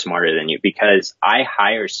people who are smarter than you, because I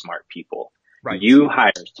hire smart people. You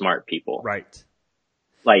hire smart people.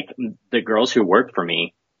 Like the girls who work for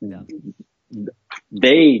me,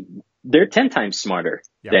 they're 10 times smarter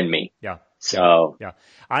than me. So yeah.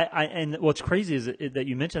 And what's crazy is that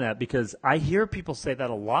you mentioned that, because I hear people say that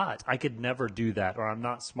a lot. I could never do that, or I'm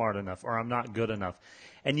not smart enough, or I'm not good enough.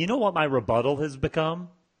 And you know what my rebuttal has become?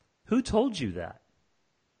 Who told you that?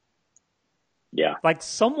 yeah, Like,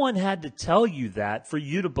 someone had to tell you that for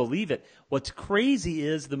you to believe it. What's crazy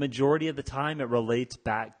is the majority of the time it relates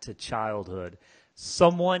back to childhood.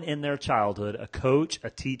 Someone in their childhood, a coach, a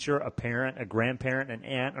teacher, a parent, a grandparent, an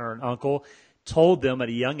aunt, or an uncle, told them at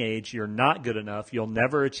a young age, you're not good enough, you'll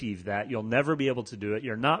never achieve that, you'll never be able to do it,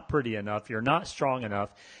 you're not pretty enough, you're not strong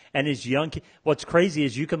enough. And as what's crazy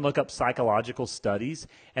is you can look up psychological studies,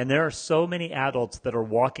 and there are so many adults that are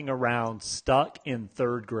walking around stuck in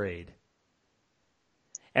third grade.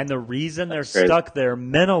 And the reason they're stuck there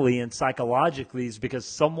mentally and psychologically is because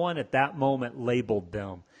someone at that moment labeled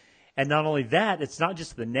them. And not only that, it's not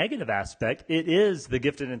just the negative aspect. It is the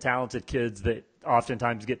gifted and talented kids that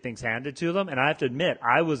oftentimes get things handed to them. And I have to admit,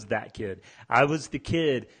 I was that kid. I was the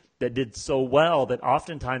kid that did so well that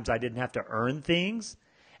oftentimes I didn't have to earn things.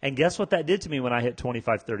 And guess what that did to me when I hit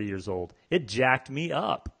 25, 30 years old? It jacked me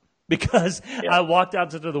up, because I walked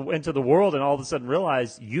out into the world and all of a sudden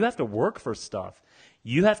realized you have to work for stuff.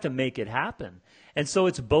 You have to make it happen. And so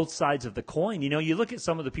it's both sides of the coin. You know, you look at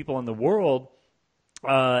some of the people in the world.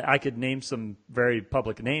 I could name some very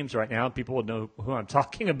public names right now. People would know who I'm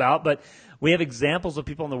talking about. But we have examples of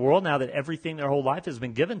people in the world now that everything their whole life has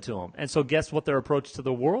been given to them. And so guess what their approach to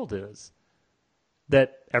the world is?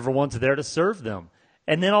 That everyone's there to serve them.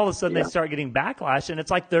 And then all of a sudden they start getting backlash, and it's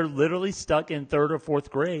like they're literally stuck in third or fourth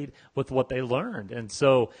grade with what they learned. And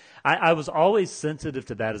so I was always sensitive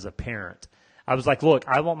to that as a parent. I was like, look,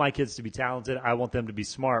 I want my kids to be talented. I want them to be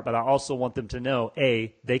smart, but I also want them to know,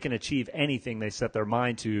 A, they can achieve anything they set their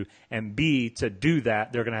mind to, and B, to do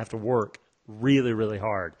that, they're going to have to work really, really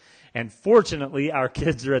hard. And fortunately, our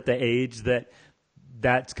kids are at the age that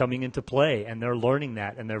that's coming into play, and they're learning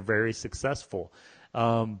that, and they're very successful.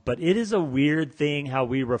 But it is a weird thing how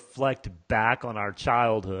we reflect back on our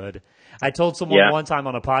childhood. I told someone one time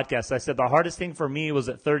on a podcast, I said the hardest thing for me was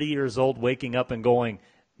at 30 years old waking up and going,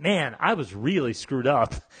 man, I was really screwed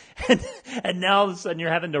up. And now all of a sudden you're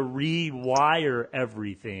having to rewire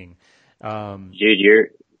everything. Dude,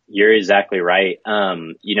 you're exactly right.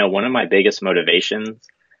 You know, one of my biggest motivations,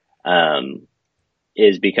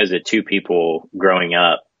 is because of two people growing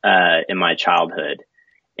up, in my childhood.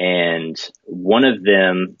 And one of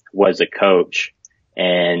them was a coach,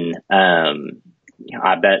 and,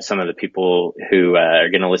 I bet some of the people who are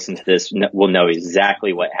going to listen to this will know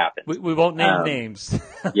exactly what happened. We won't name names.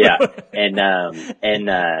 Yeah. And,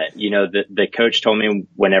 you know, the coach told me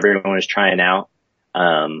when everyone was trying out,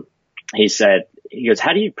 he goes,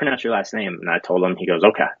 how do you pronounce your last name? And I told him. He goes,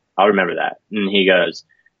 okay, I'll remember that. And he goes,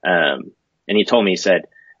 and he told me, he said,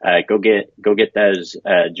 go get those,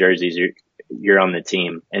 jerseys. You're on the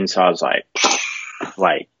team. And so I was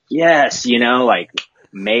like, yes, you know, like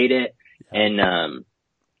made it.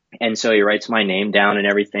 And so he writes my name down and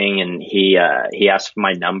everything. And he asked for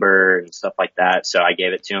my number and stuff like that. So I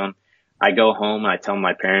gave it to him. I go home and I tell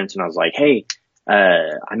my parents, and I was like, hey,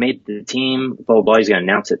 I made the team, blah, blah, blah. He's going to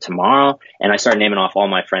announce it tomorrow. And I started naming off all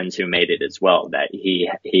my friends who made it as well that he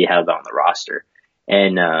had on the roster.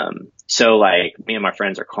 And, so like me and my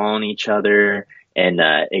friends are calling each other and,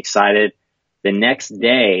 excited. The next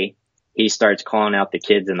day he starts calling out the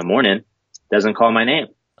kids in the morning, doesn't call my name.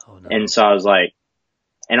 Oh, no. And so I was like,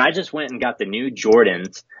 and I just went and got the new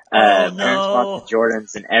Jordans. Parents bought the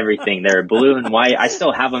Jordans and everything. They're blue and white. I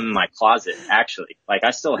still have them in my closet, actually. Like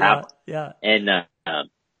I still have them. Yeah.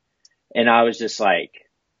 And I was just like,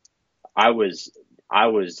 I was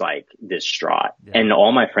like distraught. Yeah. And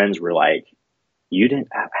all my friends were like,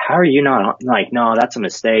 how are you not, like, no, that's a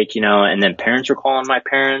mistake, you know? And then parents were calling my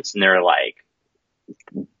parents, and they're like,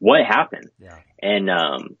 what happened? Yeah.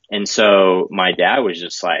 And so my dad was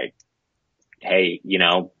just like, hey, you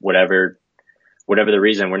know, whatever the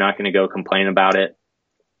reason, we're not going to go complain about it.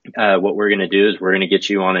 What we're going to do is we're going to get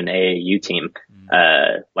you on an AAU team,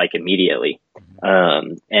 like immediately.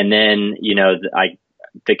 And then, you know,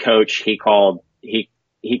 the coach, he called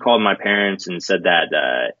my parents and said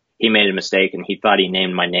that, he made a mistake and he thought he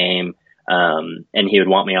named my name, and he would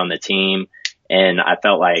want me on the team. And I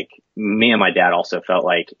felt like me and my dad also felt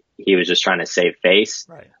like he was just trying to save face.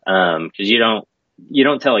 Right. Cause you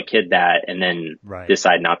don't tell a kid that and then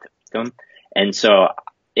decide not to pick them. And so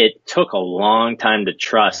it took a long time to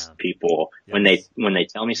trust people. Yes. When they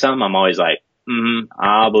tell me something, I'm always like,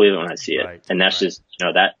 I'll believe it when I see it. Right. And that's just, you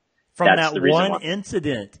know, from that one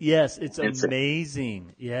incident. Yes. It's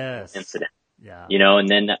amazing. Yes. Incident. Yeah. You know, and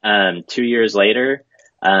then, 2 years later,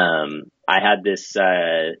 I had this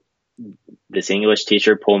this English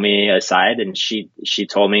teacher pull me aside, and she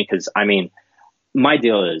told me, because I mean, my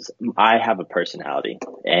deal is I have a personality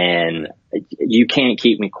and you can't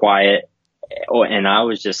keep me quiet. And I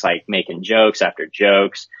was just like making jokes after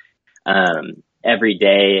jokes, every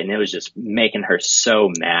day. And it was just making her so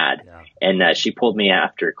mad. Yeah. And she pulled me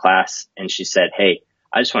after class and she said, "Hey,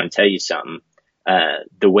 I just want to tell you something.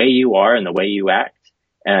 The way you are and the way you act,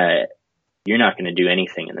 you're not going to do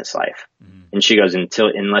anything in this life." Mm. And she goes,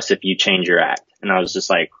 unless if you change your act. And I was just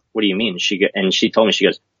like, "What do you mean?" She told me, she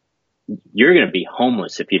goes, "You're going to be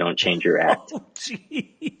homeless if you don't change your act." Oh,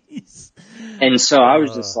 jeez. And so I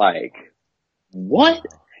was just like, what?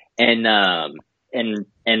 And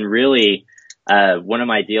really, one of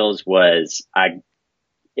my deals was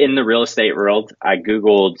in the real estate world, I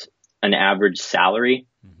Googled an average salary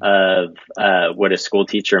of, what a school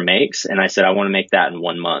teacher makes. And I said, I want to make that in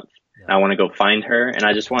 1 month. Yeah. I want to go find her. And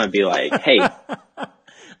I just want to be like, "Hey,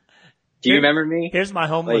 do you remember me? Here's my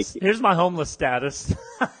homeless status."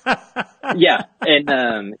 Yeah. And,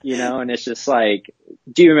 and it's just like,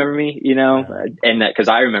 "Do you remember me?" And that, cause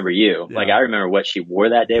I remember you, like, I remember what she wore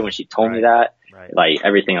that day when she told me that, like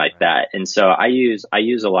everything like that. And so I use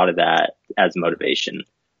a lot of that as motivation,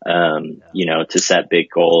 to set big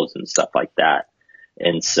goals and stuff like that.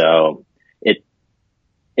 And so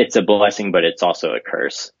it's a blessing, but it's also a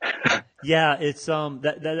curse. Yeah, it's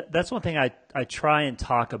that's one thing I try and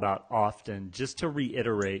talk about often, just to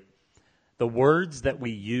reiterate the words that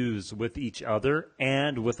we use with each other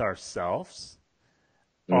and with ourselves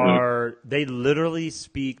they literally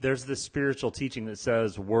speak. There's this spiritual teaching that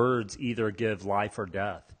says words either give life or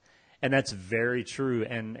death. And that's very true.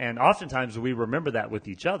 And oftentimes we remember that with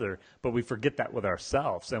each other, but we forget that with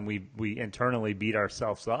ourselves, and we internally beat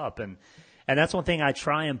ourselves up. And that's one thing I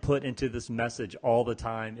try and put into this message all the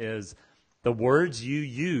time is the words you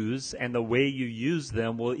use and the way you use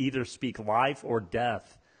them will either speak life or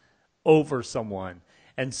death over someone.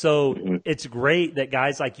 And so it's great that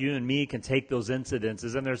guys like you and me can take those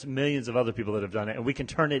incidences, and there's millions of other people that have done it, and we can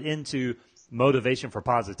turn it into motivation for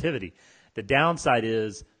positivity. The downside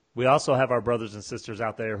is we also have our brothers and sisters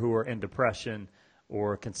out there who are in depression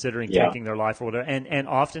or considering taking their life or whatever. And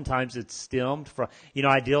oftentimes it's stemmed from,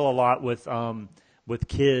 I deal a lot with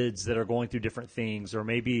kids that are going through different things, or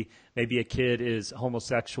maybe a kid is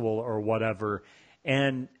homosexual or whatever.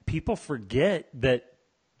 And people forget that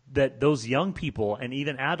those young people and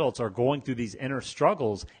even adults are going through these inner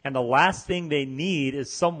struggles. And the last thing they need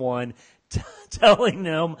is someone telling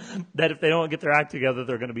them that if they don't get their act together,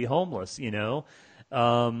 they're going to be homeless,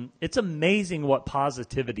 It's amazing what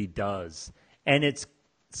positivity does. And it's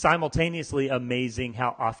simultaneously amazing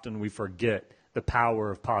how often we forget the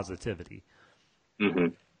power of positivity.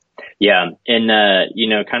 Mm-hmm. Yeah. And,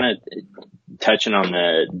 kind of touching on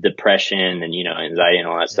the depression and, anxiety and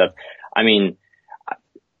all that stuff. I mean,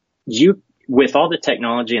 with all the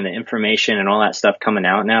technology and the information and all that stuff coming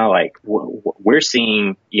out now, like we're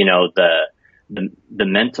seeing, the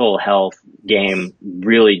mental health game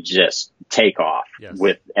really just take off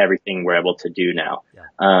with everything we're able to do now.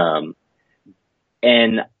 Yeah.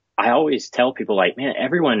 And I always tell people, like, man,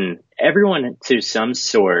 everyone to some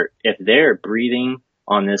sort, if they're breathing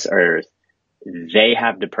on this earth, they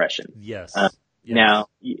have depression. Yes. Yes. Now,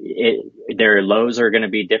 their lows are going to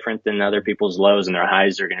be different than other people's lows, and their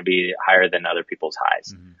highs are going to be higher than other people's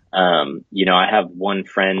highs. Mm-hmm. I have one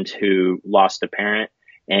friend who lost a parent,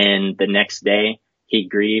 and the next day he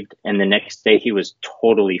grieved, and the next day he was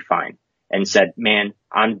totally fine and said, "Man,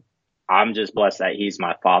 I'm just blessed that he's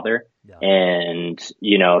my father. Yeah. And,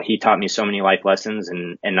 he taught me so many life lessons,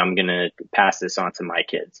 and I'm going to pass this on to my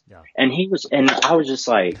kids." Yeah. And I was just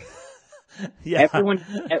like, everyone,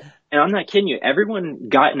 and I'm not kidding you, everyone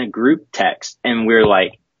got in a group text and we're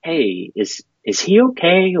like, "Hey, is he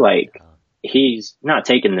okay? Like, he's not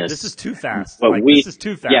taking this. This is too fast. This is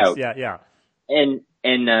too fast." Yeah. And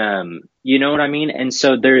you know what I mean? And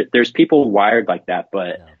so there's people wired like that,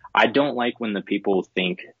 but I don't like when the people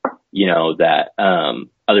think, that,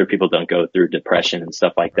 other people don't go through depression and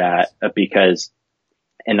stuff like that, because,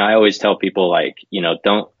 and I always tell people, like,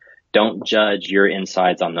 don't judge your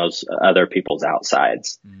insides on those other people's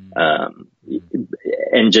outsides.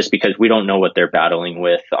 And just because we don't know what they're battling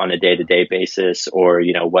with on a day-to-day basis, or,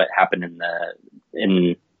 what happened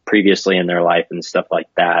in previously in their life and stuff like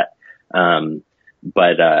that.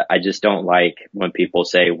 But I just don't like when people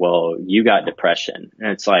say, "Well, you got depression."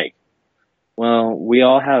 And it's like, well, we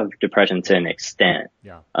all have depression to an extent.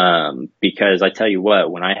 Yeah. Because I tell you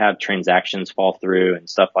what, when I have transactions fall through and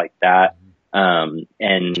stuff like that,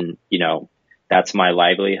 and that's my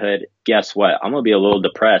livelihood, guess what? I'm going to be a little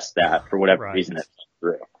depressed that for whatever reason it fell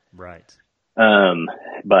through. Right.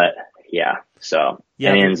 But yeah. So,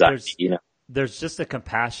 Yeah, and anxiety, you know. there's just a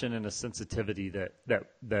compassion and a sensitivity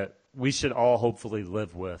that we should all hopefully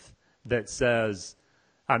live with, that says,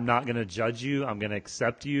 I'm not going to judge you. I'm going to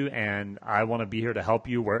accept you, and I want to be here to help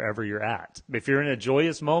you wherever you're at. If you're in a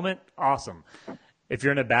joyous moment, awesome. If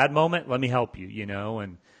you're in a bad moment, let me help you, you know.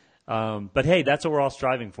 And but hey, that's what we're all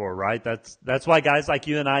striving for, right? That's why guys like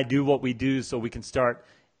you and I do what we do, so we can start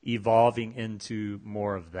evolving into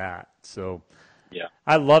more of that. So Yeah.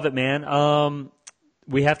 I love it, man.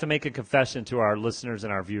 We have to make a confession to our listeners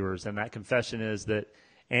and our viewers, and that confession is that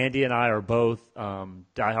Andy and I are both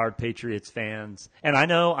diehard Patriots fans. And I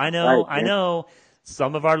know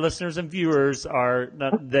some of our listeners and viewers are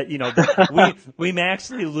not, that, you know, that we may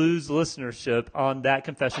actually lose listenership on that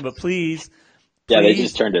confession, but please, Yeah, they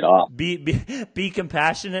just turned it off. Be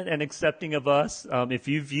compassionate and accepting of us. If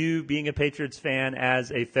you view being a Patriots fan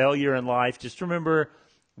as a failure in life, just remember,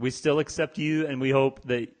 we still accept you, and we hope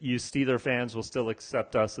that you Steeler fans will still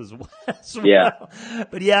accept us as well. Yeah.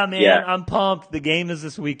 But yeah, man, Yeah. I'm pumped. The game is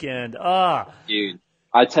this weekend. Dude,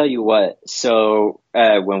 I tell you what. So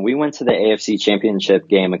when we went to the AFC Championship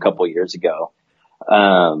game a couple years ago,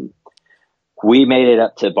 we made it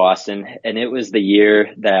up to Boston, and it was the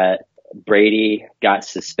year that Brady got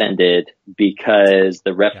suspended because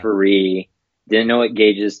the referee didn't know what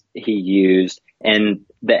gauges he used, and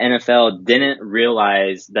the NFL didn't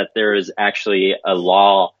realize that there is actually a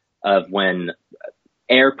law of when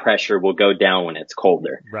air pressure will go down when it's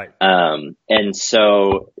colder. Right. And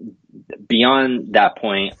so beyond that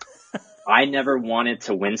point, I never wanted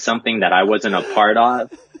to win something that I wasn't a part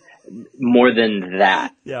of more than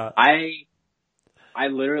that. Yeah. I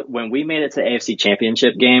literally, when we made it to the AFC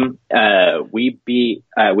Championship game,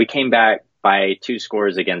 we came back by 2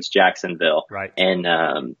 scores against Jacksonville. Right.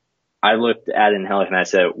 And, I looked at Angelica and I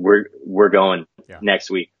said, we're going next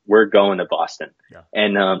week. We're going to Boston. Yeah.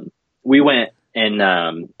 And, we went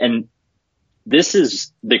and this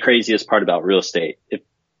is the craziest part about real estate.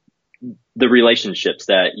 The relationships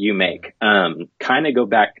that you make, kind of go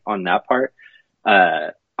back on that part.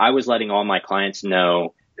 I was letting all my clients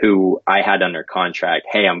know who I had under contract.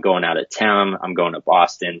 Hey, I'm going out of town. I'm going to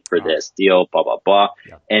Boston for this deal, blah, blah, blah.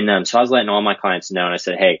 Yeah. And, so I was letting all my clients know, and I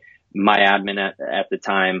said, hey, my admin at the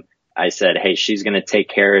time, I said, hey, she's going to take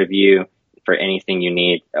care of you for anything you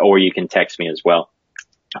need, or you can text me as well.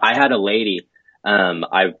 I had a lady,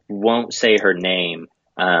 I won't say her name,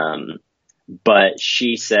 but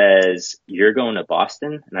she says, you're going to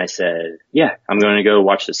Boston? And I said, yeah, I'm going to go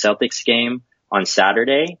watch the Celtics game on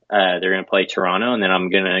Saturday. They're going to play Toronto, and then I'm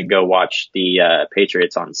going to go watch the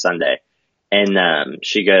Patriots on Sunday. And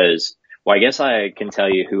she goes, well, I guess I can tell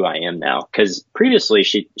you who I am now. Because previously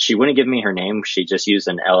she wouldn't give me her name. She just used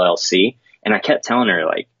an LLC. And I kept telling her,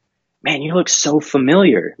 like, man, you look so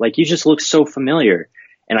familiar. Like, you just look so familiar.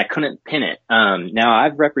 And I couldn't pin it. Now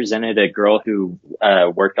I've represented a girl who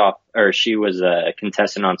she was a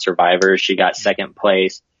contestant on Survivor. She got second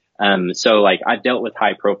place. So like, I've dealt with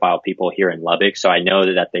high profile people here in Lubbock, so I know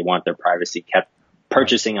that they want their privacy kept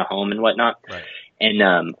purchasing a home and whatnot. Right.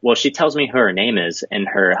 And, well, she tells me who her name is, and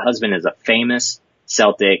her husband is a famous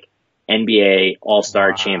Celtic NBA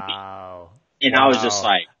All-Star champion. And I was just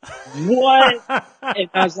like, what? And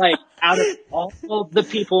I was like, out of all the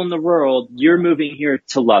people in the world, you're moving here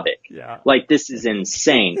to Lubbock. Yeah. Like, this is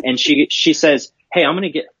insane. And she says, hey, I'm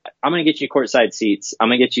going to get you courtside seats. I'm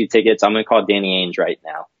going to get you tickets. I'm going to call Danny Ainge right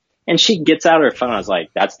now. And she gets out her phone. I was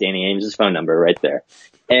like, that's Danny Ainge's phone number right there.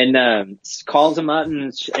 And, calls him up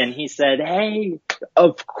and he said, hey,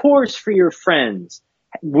 of course, for your friends,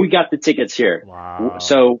 we got the tickets here. Wow.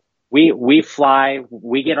 So we fly,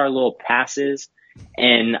 we get our little passes,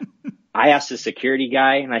 and I asked the security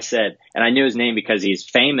guy, and I said, and I knew his name because he's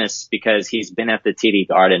famous because he's been at the TD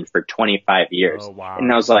Garden for 25 years. Oh, wow. And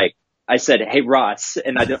I said, hey, Ross,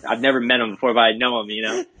 and I've never met him before, but I know him, you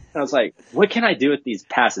know? And I was like, what can I do with these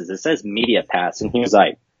passes? It says media pass. And he was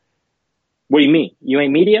like, what do you mean? You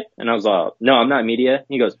ain't media? And I was like, no, I'm not media.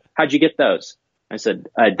 He goes, how'd you get those? I said,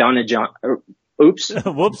 Donna John, oops.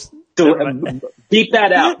 Whoops. Beep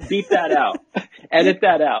that out. Edit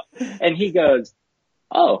that out. And he goes,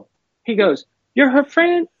 you're her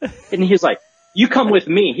friend? And he's like, you come with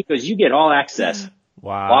me. He goes, you get all access.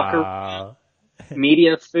 Wow. Walker,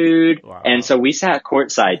 media, food. Wow. And so we sat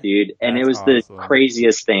courtside, dude. And it was awesome. The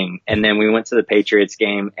craziest thing. And then we went to the Patriots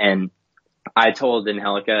game, and I told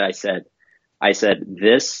Angelica, I said,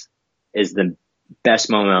 this is the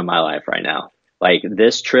best moment of my life right now. Like,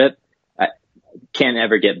 this trip can't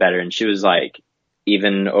ever get better. And she was like,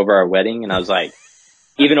 even over our wedding? And I was like,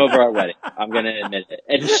 even over our wedding, I'm going to admit it.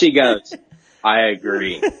 And she goes, I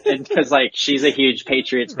agree. Because like she's a huge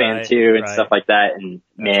Patriots fan too and stuff like that. And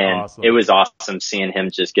That's man, awesome. it was awesome seeing him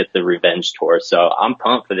just get the revenge tour. So I'm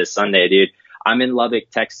pumped for this Sunday, dude. I'm in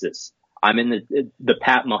Lubbock, Texas. I'm in the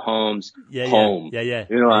Pat Mahomes home. Yeah.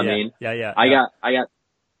 You know what I mean? Yeah. I got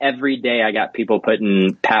every day I got people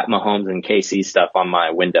putting Pat Mahomes and KC stuff on my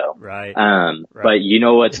window. Right. But you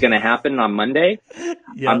know what's going to happen on Monday?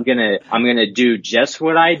 Yep. I'm going to do just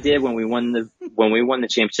what I did when we won the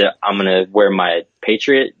championship. I'm going to wear my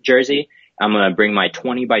Patriot jersey. I'm going to bring my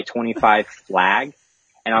 20 by 25 flag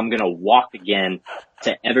and I'm going to walk again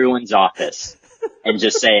to everyone's office and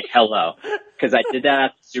just say hello. Cause I did that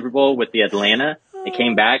at the Super Bowl with the Atlanta. It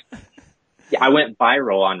came back. I went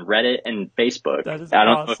viral on Reddit and Facebook. I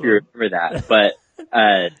don't know if you remember that, but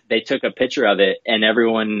they took a picture of it and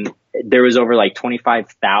there was over like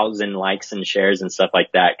 25,000 likes and shares and stuff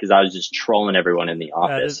like that because I was just trolling everyone in the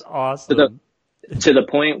office. That is awesome. To the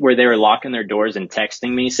point where they were locking their doors and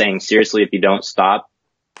texting me saying, seriously, if you don't stop,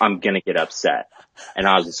 I'm going to get upset. And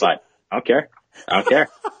I was just like, I don't care.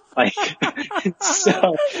 Like,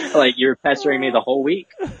 so, like, you were pestering me the whole week.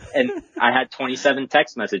 And I had 27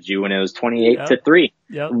 text message you when it was 28-3.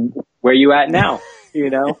 Yep. Where you at now? You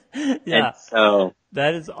know? Yeah. And so.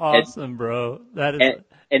 That is awesome, bro. That is.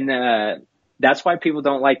 And that's why people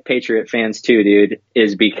don't like Patriot fans too, dude,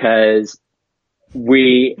 is because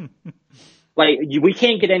we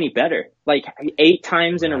can't get any better. Like 8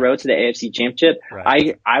 times in a row to the AFC Championship.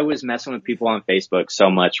 Right. I was messing with people on Facebook so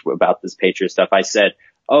much about this Patriot stuff. I said,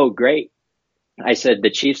 oh, great. I said, the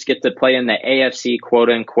Chiefs get to play in the AFC, quote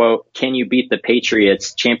unquote, can you beat the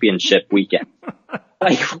Patriots championship weekend?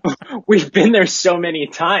 Like, we've been there so many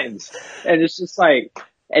times. And it's just like,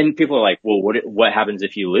 and people are like, well, what happens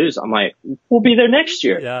if you lose? I'm like, we'll be there next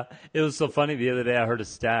year. Yeah. It was so funny. The other day I heard a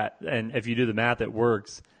stat, and if you do the math, it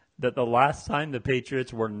works, that the last time the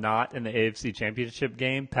Patriots were not in the AFC championship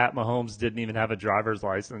game, Pat Mahomes didn't even have a driver's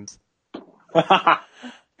license.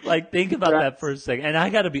 Like, think about that for a second. And I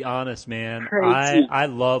got to be honest, man. I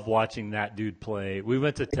love watching that dude play. We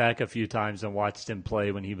went to Tech a few times and watched him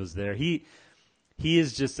play when he was there. He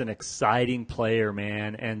is just an exciting player,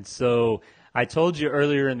 man. And so I told you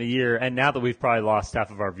earlier in the year, and now that we've probably lost half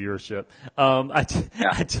of our viewership,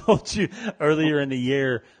 I told you earlier in the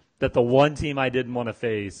year that the one team I didn't want to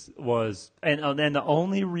face was, and the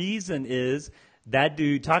only reason is that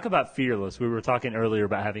dude, talk about fearless. We were talking earlier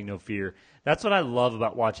about having no fear. That's what I love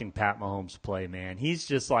about watching Pat Mahomes play, man. He's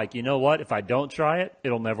just like, you know what? If I don't try it,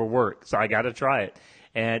 it'll never work. So I got to try it.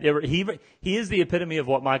 And he is the epitome of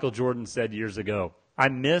what Michael Jordan said years ago. I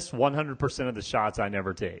miss 100% of the shots I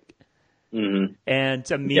never take. Mm-hmm. And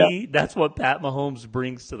to me, that's what Pat Mahomes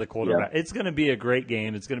brings to the quarterback. Yeah. It's going to be a great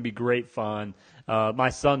game. It's going to be great fun. My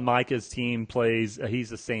son Micah's team plays.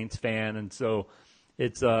 He's a Saints fan, and so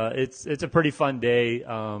it's a pretty fun day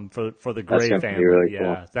for the Gray family. Really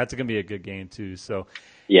cool. That's going to be a good game too. So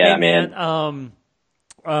yeah, hey, man.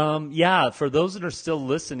 For those that are still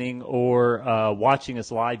listening or watching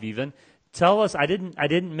us live, even tell us. I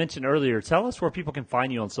didn't mention earlier. Tell us where people can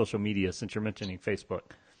find you on social media, since you're mentioning Facebook.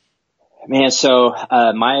 Man, so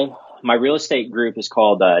my real estate group is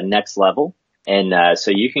called Next Level, and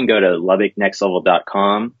so you can go to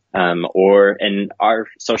LubbockNextLevel.com, and our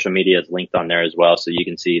social media is linked on there as well, so you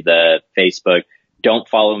can see the Facebook. Don't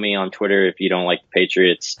follow me on Twitter if you don't like the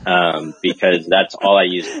Patriots, because that's all I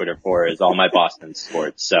use Twitter for, is all my Boston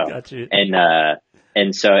sports. So, and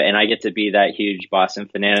I get to be that huge Boston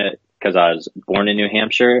fanatic because I was born in New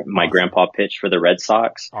Hampshire. My grandpa pitched for the Red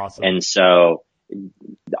Sox. Awesome. And so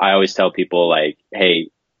I always tell people, like, hey,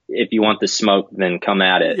 if you want the smoke, then come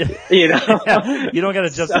at it. Yeah. You know, you don't got to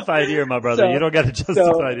justify it here, my brother. You don't got to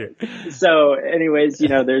justify it here. So anyways,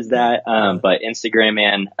 there's that. But Instagram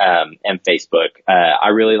and Facebook, I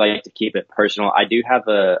really like to keep it personal. I do have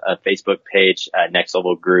a Facebook page, Next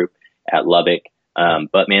Level Group at Lubbock.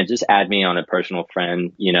 But man, just add me on a personal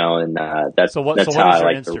friend, and that's how I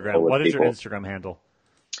like to roll with people. What is your Instagram handle?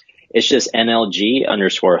 It's just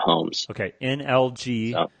NLG_homes. Okay.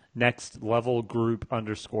 NLG Next Level Group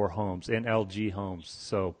 _homes. NLG homes.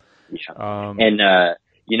 So, and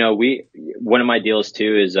one of my deals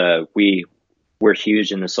too is, we're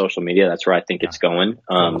huge in the social media. That's where I think it's going.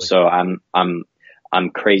 Totally. So I'm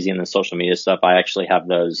crazy in the social media stuff. I actually have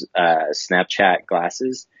those, Snapchat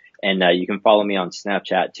glasses, and, you can follow me on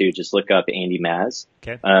Snapchat too. Just look up Andy Maz.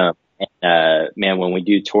 Okay. Man, when we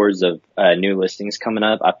do tours of new listings coming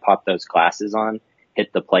up, I pop those glasses on,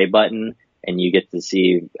 hit the play button, and you get to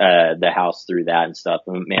see the house through that and stuff.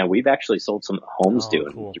 And man, we've actually sold some homes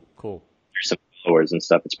Cool. There's some followers and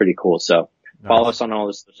stuff. It's pretty cool. So follow us on all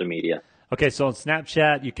the social media. Okay, so on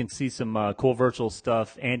Snapchat, you can see some cool virtual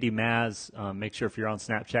stuff. Andy Maz, make sure if you're on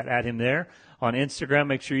Snapchat, add him there. On Instagram,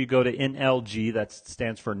 make sure you go to NLG, that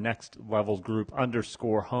stands for Next Level Group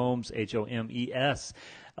 _Homes, HOMES.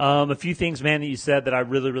 A few things, man, that you said that I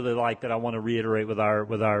really, really like that I want to reiterate with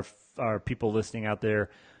our people listening out there.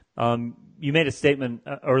 You made a statement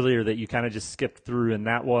earlier that you kind of just skipped through, and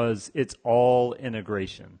that was it's all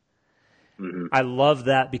integration. Mm-hmm. I love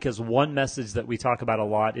that because one message that we talk about a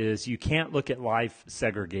lot is you can't look at life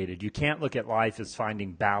segregated. You can't look at life as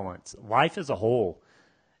finding balance. Life is a whole.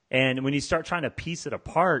 And when you start trying to piece it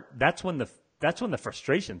apart, that's when the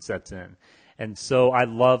frustration sets in. And so I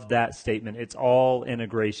love that statement. It's all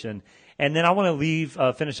integration. And then I want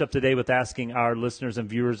to finish up today with asking our listeners and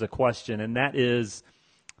viewers a question, and that is,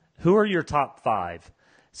 who are your top 5?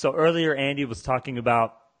 So earlier Andy was talking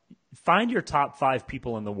about find your top 5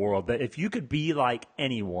 people in the world, that if you could be like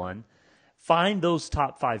anyone, find those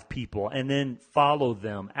top 5 people and then follow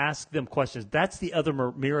them, ask them questions. That's the other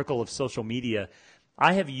miracle of social media.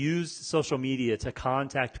 I have used social media to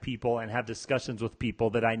contact people and have discussions with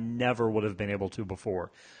people that I never would have been able to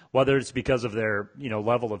before, whether it's because of their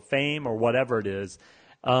level of fame or whatever it is.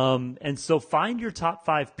 And so find your top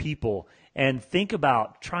 5 people and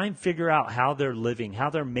try and figure out how they're living, how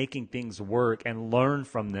they're making things work, and learn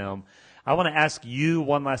from them. I want to ask you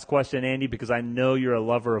one last question, Andy, because I know you're a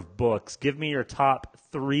lover of books. Give me your top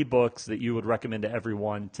 3 books that you would recommend to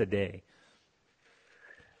everyone today.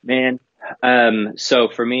 Man, so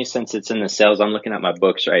for me, since it's in the sales, I'm looking at my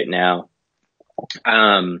books right now.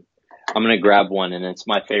 I'm going to grab one, and it's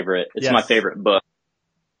my favorite. It's my favorite book.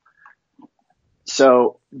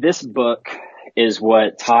 So this book is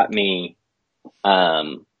what taught me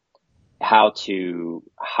how to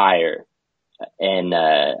hire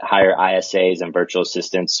ISAs and virtual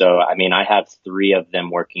assistants. So, I mean, I have 3 of them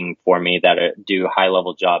working for me that do high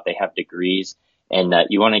level job. They have degrees. And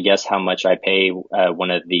you want to guess how much I pay one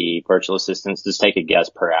of the virtual assistants? Just take a guess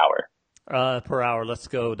per hour. Per hour, let's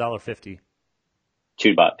go $1.50.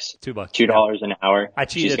 $2. $2 an hour. I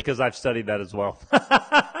cheated because I've studied that as well.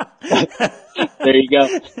 There you go.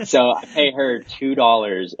 So I pay her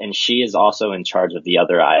 $2, and she is also in charge of the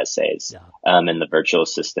other ISAs and the virtual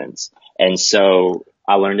assistants. And so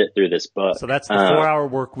I learned it through this book. So that's the 4-Hour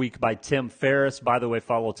Work Week by Tim Ferriss. By the way,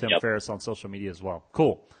 follow Tim Ferriss on social media as well.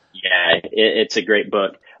 Cool. Yeah, it's a great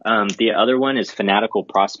book. The other one is Fanatical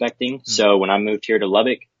Prospecting. Mm-hmm. So when I moved here to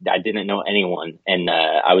Lubbock, I didn't know anyone, and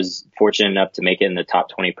I was fortunate enough to make it in the top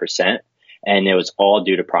 20%. And it was all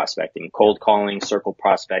due to prospecting, cold calling, circle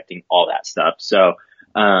prospecting, all that stuff. So,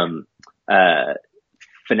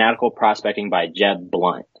 Fanatical Prospecting by Jeb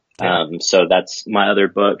Blunt. So that's my other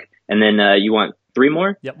book. And then, you want 3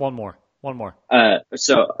 more? Yep. One more.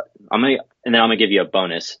 So I'm gonna give you a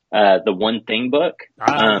bonus. The One Thing book.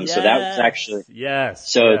 Yes. So that was actually,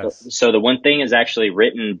 yes. So the One Thing is actually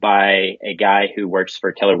written by a guy who works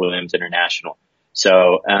for Keller Williams International.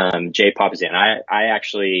 So, Jay Papazian, I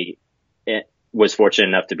actually, was fortunate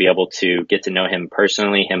enough to be able to get to know him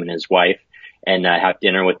personally, him and his wife, and have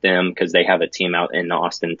dinner with them because they have a team out in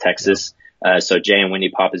Austin, Texas. So Jay and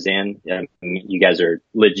Wendy Papazian, you guys are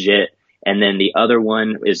legit. And then the other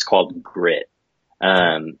one is called Grit.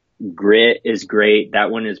 Grit is great.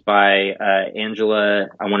 That one is by Angela.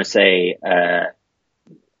 I want to say I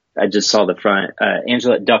just saw the front.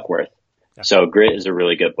 Angela Duckworth. So Grit is a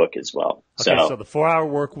really good book as well. Okay, so the 4-Hour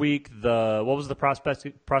Work Week. What was the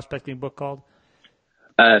prospecting book called?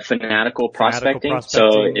 Fanatical Prospecting.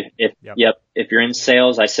 So if you're in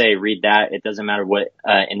sales, I say read that. It doesn't matter what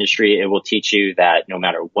industry. It will teach you that no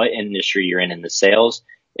matter what industry you're in the sales,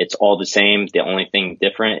 it's all the same. The only thing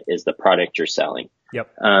different is the product you're selling.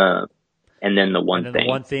 Yep. And then the One Thing. The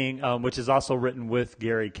One Thing, which is also written with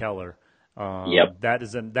Gary Keller. That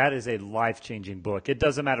is a life-changing book. It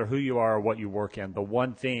doesn't matter who you are or what you work in. The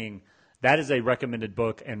One Thing, that is a recommended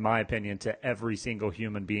book, in my opinion, to every single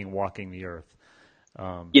human being walking the earth.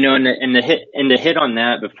 And to hit on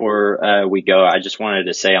that before we go, I just wanted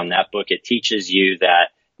to say on that book, it teaches you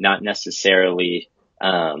that not necessarily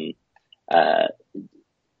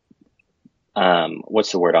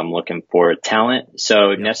what's the word I'm looking for? Talent.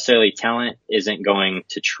 So necessarily talent isn't going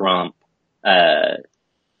to trump.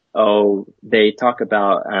 They talk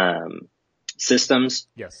about systems.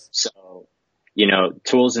 Yes. So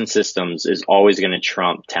tools and systems is always going to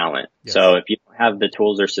trump talent. Yes. So if you don't have the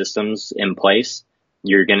tools or systems in place,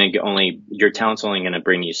 your talent's only going to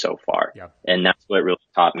bring you so far. Yeah. And that's what really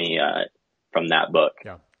taught me from that book.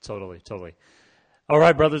 Yeah, totally. All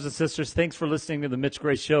right, brothers and sisters, thanks for listening to the Mitch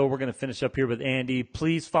Gray Show. We're going to finish up here with Andy.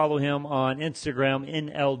 Please follow him on Instagram,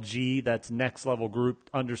 NLG, that's Next Level Group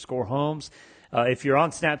 _Homes. If you're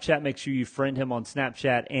on Snapchat, make sure you friend him on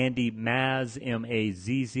Snapchat, Andy Maz,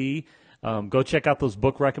 M-A-Z-Z. Go check out those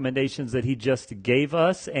book recommendations that he just gave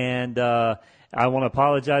us. And I want to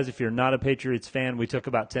apologize if you're not a Patriots fan. We took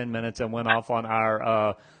about 10 minutes and went off on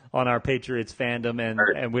our Patriots fandom,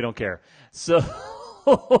 and we don't care. So...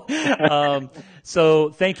 So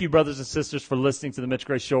thank you, brothers and sisters, for listening to the Mitch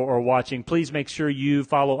Gray Show or watching. Please make sure you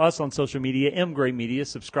follow us on social media, M Gray Media.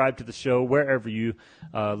 Subscribe to the show wherever you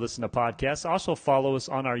listen to podcasts. Also follow us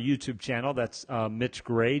on our YouTube channel. That's Mitch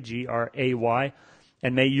Gray, Gray.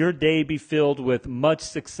 And may your day be filled with much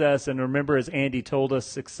success. And remember, as Andy told us,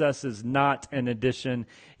 success is not an addition.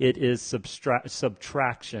 It is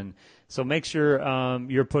subtraction. So make sure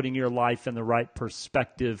you're putting your life in the right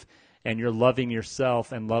perspective, and you're loving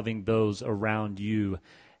yourself and loving those around you.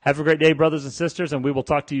 Have a great day, brothers and sisters, and we will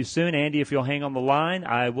talk to you soon. Andy, if you'll hang on the line,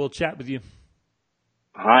 I will chat with you.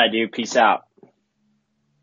 All right, dude. Peace out.